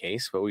was the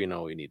case. But we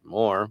know we need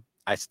more.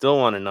 I still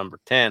want a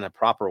number 10, a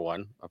proper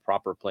one, a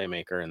proper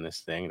playmaker in this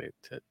thing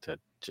to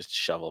just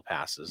shovel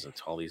passes. It's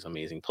all these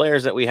amazing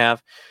players that we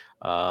have.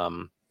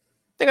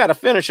 They got to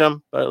finish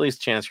them, but at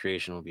least chance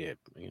creation will be an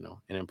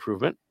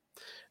improvement.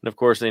 And of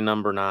course, a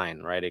number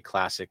 9, right? A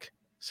classic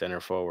center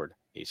forward,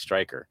 a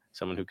striker,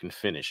 someone who can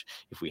finish.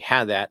 If we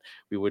had that,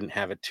 we wouldn't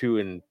have a 2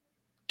 in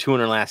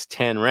our last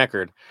 10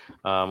 record.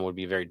 Would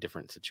be a very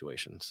different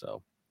situation.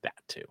 So that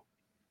too.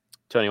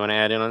 Tony, you want to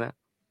add in on that?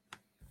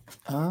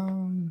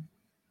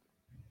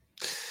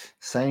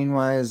 Signing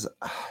wise,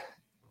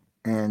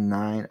 and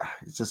 9,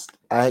 it's just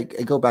I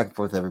go back and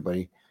forth with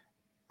everybody.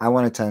 I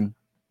want a 10,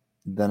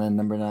 then a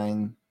number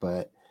 9,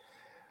 but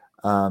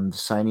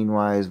signing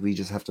wise, we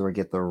just have to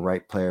get the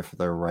right player for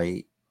the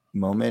right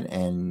moment,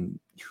 and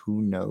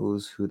who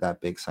knows who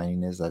that big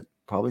signing is. That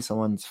probably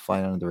someone's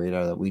flying under the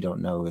radar that we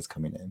don't know is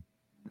coming in.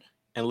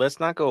 And let's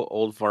not go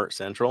old fart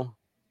central.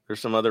 There's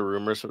some other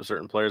rumors of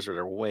certain players that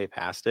are way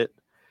past it.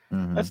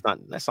 Mm-hmm.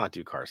 Let's not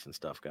do Carson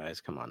stuff,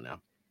 guys. Come on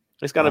now.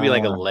 It's got to be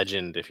like a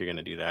legend if you're going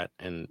to do that.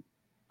 And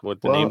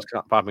with the names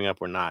popping up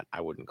or not, I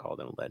wouldn't call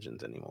them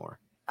legends anymore.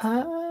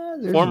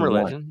 Former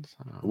legends.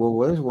 Well,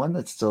 there's one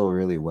that's still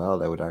really well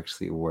that would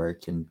actually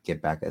work and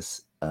get back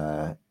as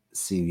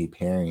CV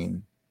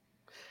pairing.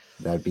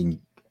 That'd be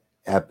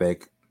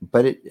epic.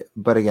 But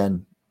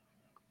again,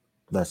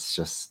 that's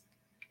just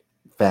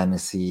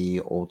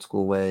fantasy old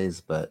school ways,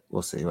 but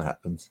we'll see what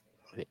happens.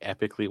 They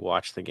epically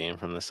watch the game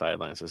from the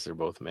sidelines as they're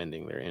both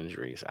mending their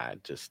injuries.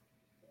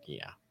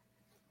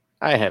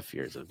 I have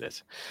fears of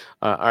this.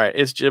 All right,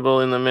 it's Jibble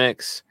in the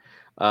mix.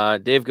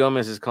 Dave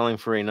Gomez is calling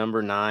for a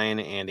number 9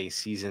 and a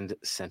seasoned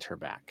center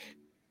back.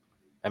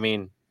 I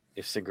mean,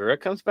 if Segura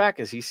comes back,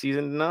 is he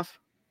seasoned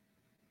enough?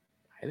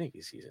 I think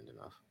he's seasoned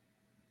enough.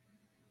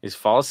 Is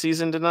Fall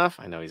seasoned enough?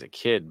 I know he's a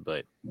kid,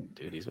 but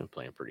dude, he's been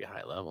playing pretty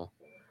high level.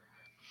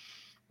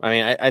 I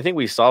mean, I think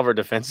we solve our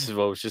defensive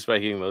woes just by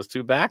getting those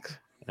two back,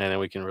 and then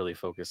we can really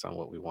focus on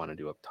what we want to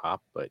do up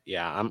top. But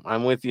yeah,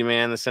 I'm with you,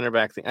 man. The center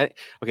back thing.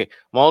 Okay,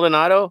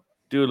 Maldonado,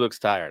 dude looks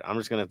tired. I'm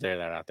just gonna throw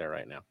that out there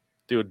right now.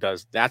 Dude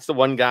does. That's the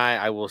one guy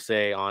I will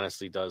say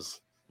honestly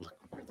does look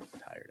really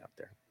tired out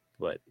there.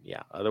 But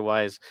yeah,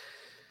 otherwise,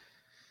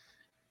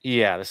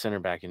 yeah, the center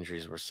back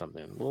injuries were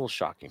something a little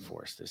shocking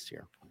for us this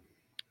year.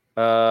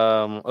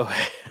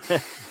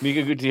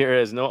 Mika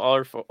Gutierrez, no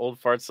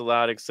old farts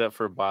allowed except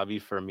for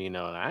Bobby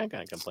Firmino, and I ain't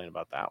gonna complain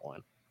about that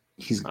one.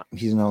 He's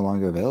no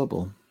longer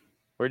available.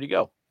 Where'd he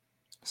go?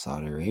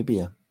 Saudi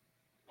Arabia.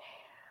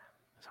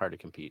 It's hard to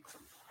compete.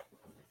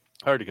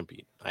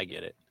 I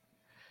get it.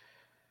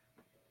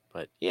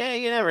 But yeah,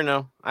 you never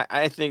know.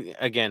 I think,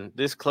 again,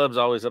 this club's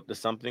always up to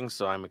something,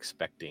 so I'm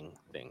expecting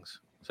things,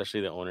 especially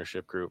the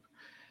ownership group.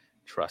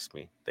 Trust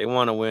me. They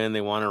want to win.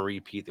 They want to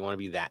repeat. They want to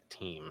be that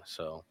team.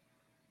 So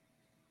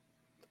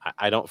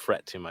I don't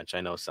fret too much.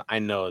 I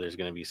know there's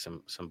going to be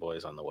some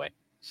boys on the way.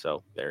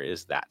 So there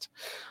is that.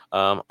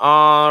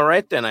 All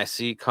right, then. I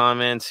see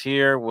comments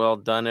here. Well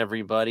done,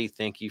 everybody.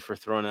 Thank you for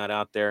throwing that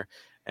out there.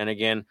 And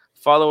again,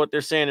 follow what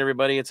they're saying,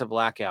 everybody. It's a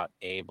blackout.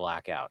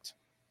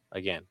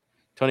 Again.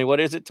 Tony,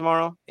 what is it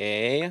tomorrow?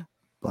 A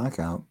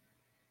blackout.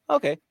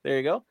 Okay, there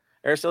you go.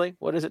 Araceli,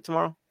 what is it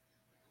tomorrow?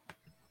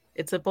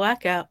 It's a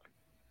blackout.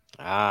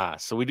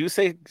 So we do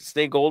say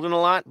stay golden a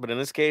lot, but in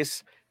this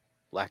case,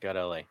 blackout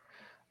LA.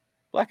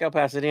 Blackout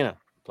Pasadena.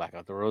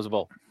 Blackout the Rose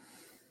Bowl.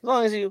 As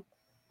long as you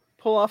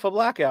pull off a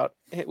blackout,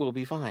 it will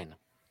be fine.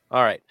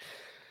 All right.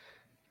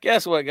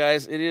 Guess what,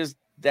 guys? It is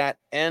that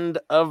end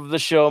of the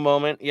show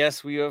moment.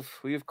 Yes,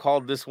 we've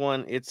called this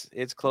one.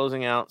 It's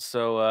closing out.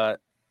 So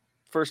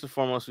first and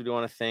foremost, we do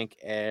want to thank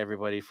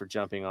everybody for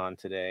jumping on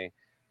today,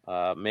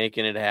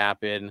 making it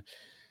happen,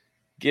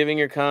 giving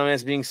your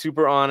comments, being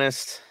super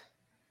honest.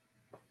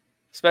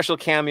 Special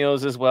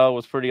cameos as well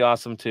was pretty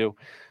awesome too.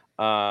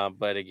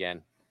 But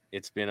again,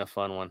 it's been a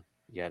fun one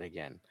yet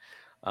again.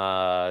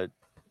 Of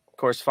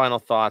course, final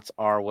thoughts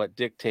are what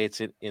dictates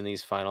it in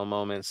these final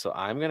moments. So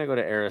I'm going to go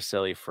to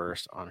Araceli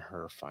first on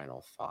her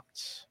final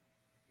thoughts.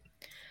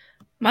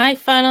 My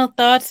final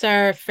thoughts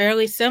are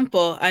fairly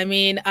simple. I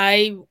mean,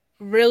 I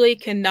really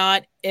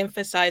cannot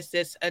emphasize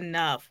this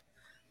enough.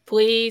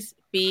 Please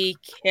be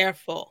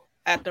careful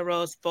at the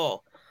Rose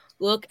Bowl.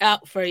 Look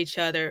out for each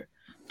other.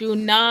 Do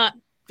not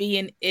be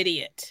an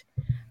idiot.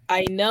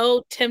 I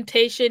know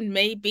temptation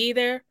may be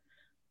there,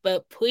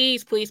 but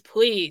please, please,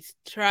 please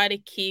try to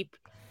keep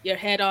your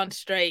head on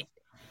straight.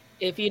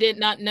 If you did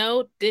not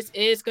know, this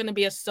is going to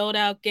be a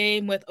sold-out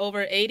game with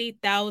over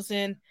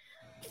 80,000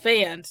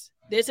 fans.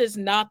 This is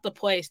not the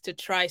place to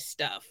try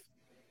stuff.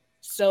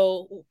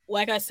 So,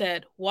 like I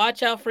said,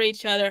 watch out for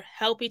each other,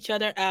 help each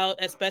other out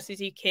as best as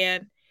you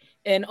can,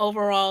 and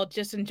overall,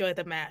 just enjoy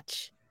the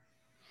match.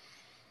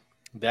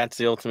 That's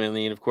the ultimate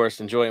need. Of course,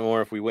 enjoy it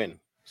more if we win.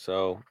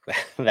 So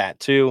that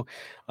too.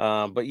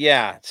 But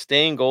yeah,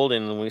 staying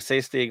golden. When we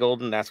say stay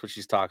golden, that's what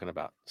she's talking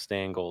about.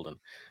 Staying golden.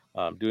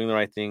 Doing the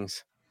right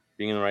things,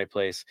 being in the right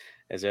place.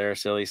 As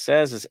Araceli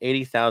says, it's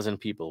 80,000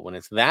 people. When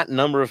it's that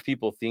number of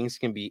people, things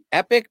can be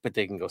epic, but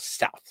they can go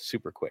south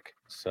super quick.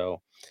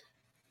 So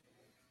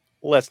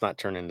let's not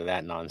turn into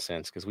that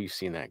nonsense because we've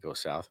seen that go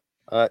south.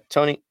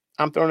 Tony,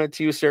 I'm throwing it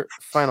to you, sir.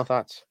 Final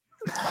thoughts.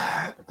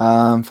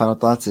 Final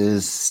thoughts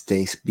is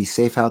be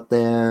safe out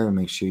there.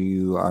 Make sure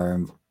you are,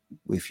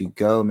 if you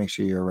go, make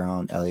sure you're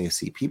around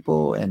LAFC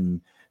people and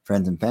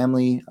friends and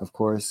family, of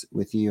course,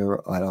 with you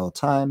at all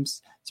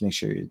times to make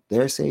sure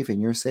they're safe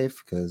and you're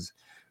safe, because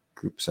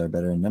groups are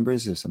better in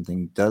numbers. If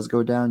something does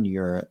go down,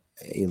 you're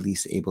at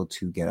least able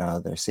to get out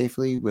of there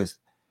safely with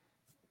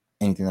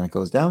anything that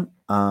goes down.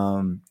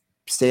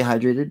 Stay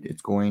hydrated.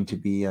 It's going to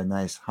be a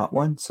nice hot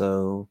one,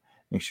 so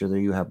make sure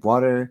that you have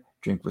water.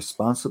 Drink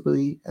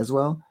responsibly as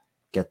well.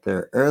 Get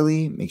there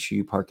early. Make sure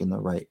you park in the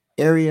right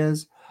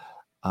areas.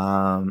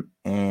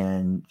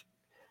 And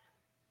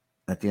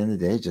at the end of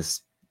the day,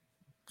 just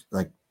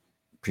like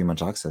pretty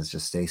much Ox says,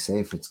 just stay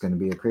safe. It's going to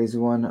be a crazy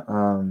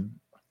one.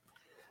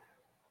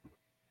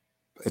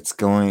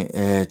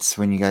 It's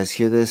when you guys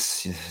hear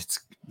this, it's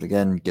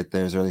again, get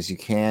there as early as you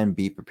can.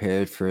 Be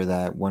prepared for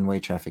that one-way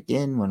traffic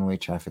in, one-way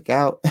traffic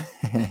out.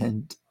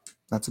 And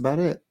that's about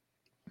it.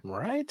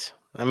 Right.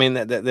 I mean,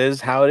 that is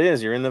how it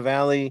is. You're in the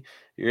valley.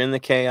 You're in the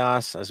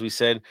chaos. As we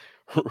said,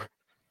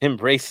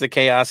 embrace the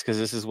chaos because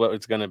this is what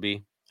it's going to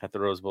be at the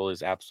Rose Bowl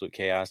is absolute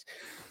chaos.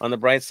 On the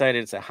bright side,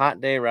 it's a hot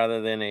day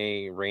rather than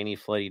a rainy,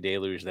 floody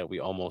deluge that we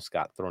almost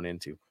got thrown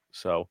into.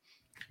 So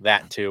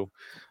that too.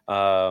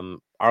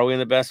 Are we in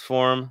the best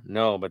form?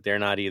 No, but they're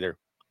not either.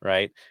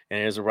 Right. And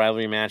it is a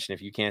rivalry match. And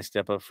if you can't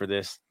step up for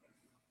this,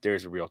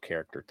 there's a real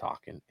character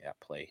talking at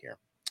play here.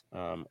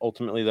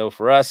 Ultimately, though,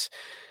 for us,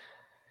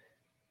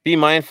 be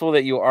mindful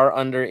that you are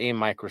under a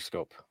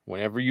microscope.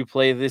 Whenever you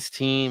play this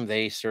team,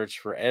 they search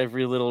for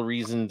every little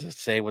reason to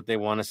say what they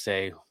want to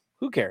say.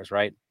 Who cares,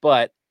 right?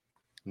 But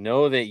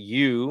know that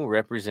you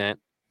represent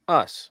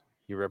us.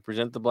 You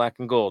represent the black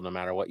and gold, no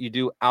matter what you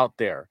do out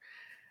there.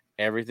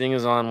 Everything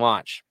is on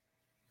watch.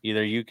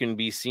 Either you can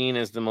be seen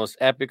as the most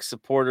epic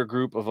supporter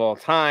group of all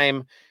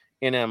time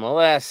in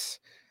MLS,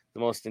 the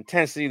most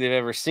intensity they've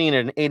ever seen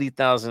at an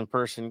 80,000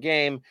 person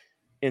game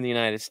in the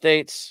United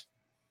States,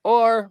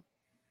 or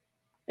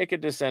it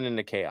could descend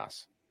into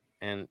chaos.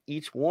 And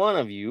each one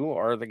of you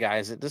are the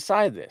guys that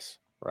decide this,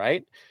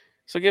 right?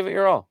 So give it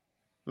your all.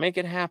 Make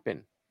it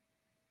happen.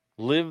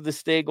 Live the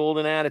stay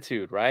golden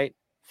attitude, right?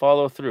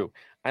 Follow through.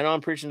 I know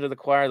I'm preaching to the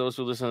choir. Those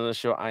who listen to the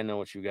show, I know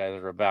what you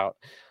guys are about.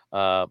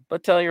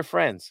 But tell your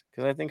friends,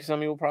 because I think some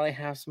of you will probably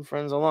have some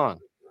friends along.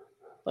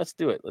 Let's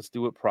do it. Let's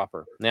do it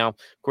proper. Now,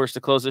 of course,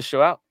 to close this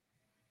show out,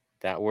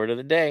 that word of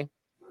the day,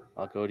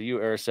 I'll go to you,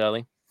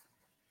 Araceli.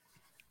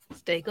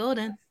 Stay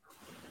golden.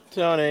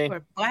 Tony.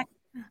 Or black.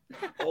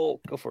 Oh,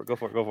 go for it. Go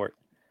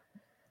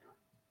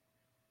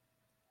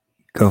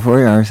for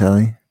it,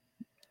 Araceli.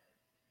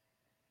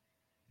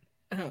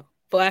 Oh,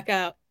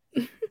 blackout.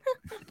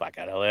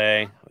 Blackout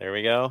LA. There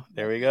we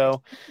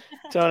go.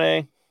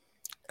 Tony.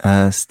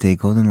 Stay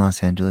golden,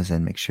 Los Angeles,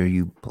 and make sure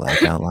you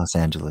black out Los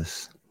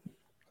Angeles.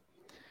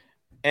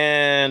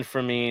 And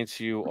from me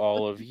to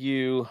all of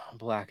you,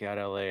 blackout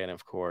LA, and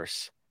of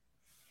course,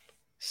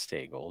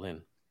 stay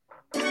golden.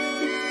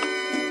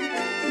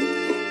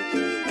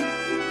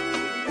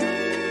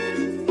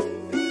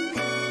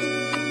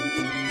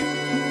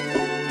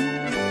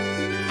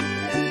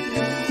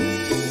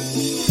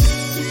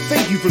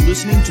 Thank you for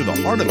listening to the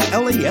Heart of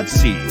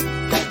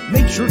LAFC.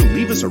 Make sure to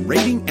leave us a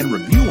rating and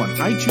review on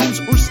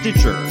iTunes or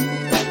Stitcher.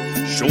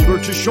 Shoulder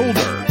to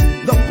shoulder,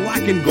 the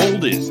black and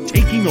gold is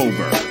taking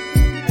over.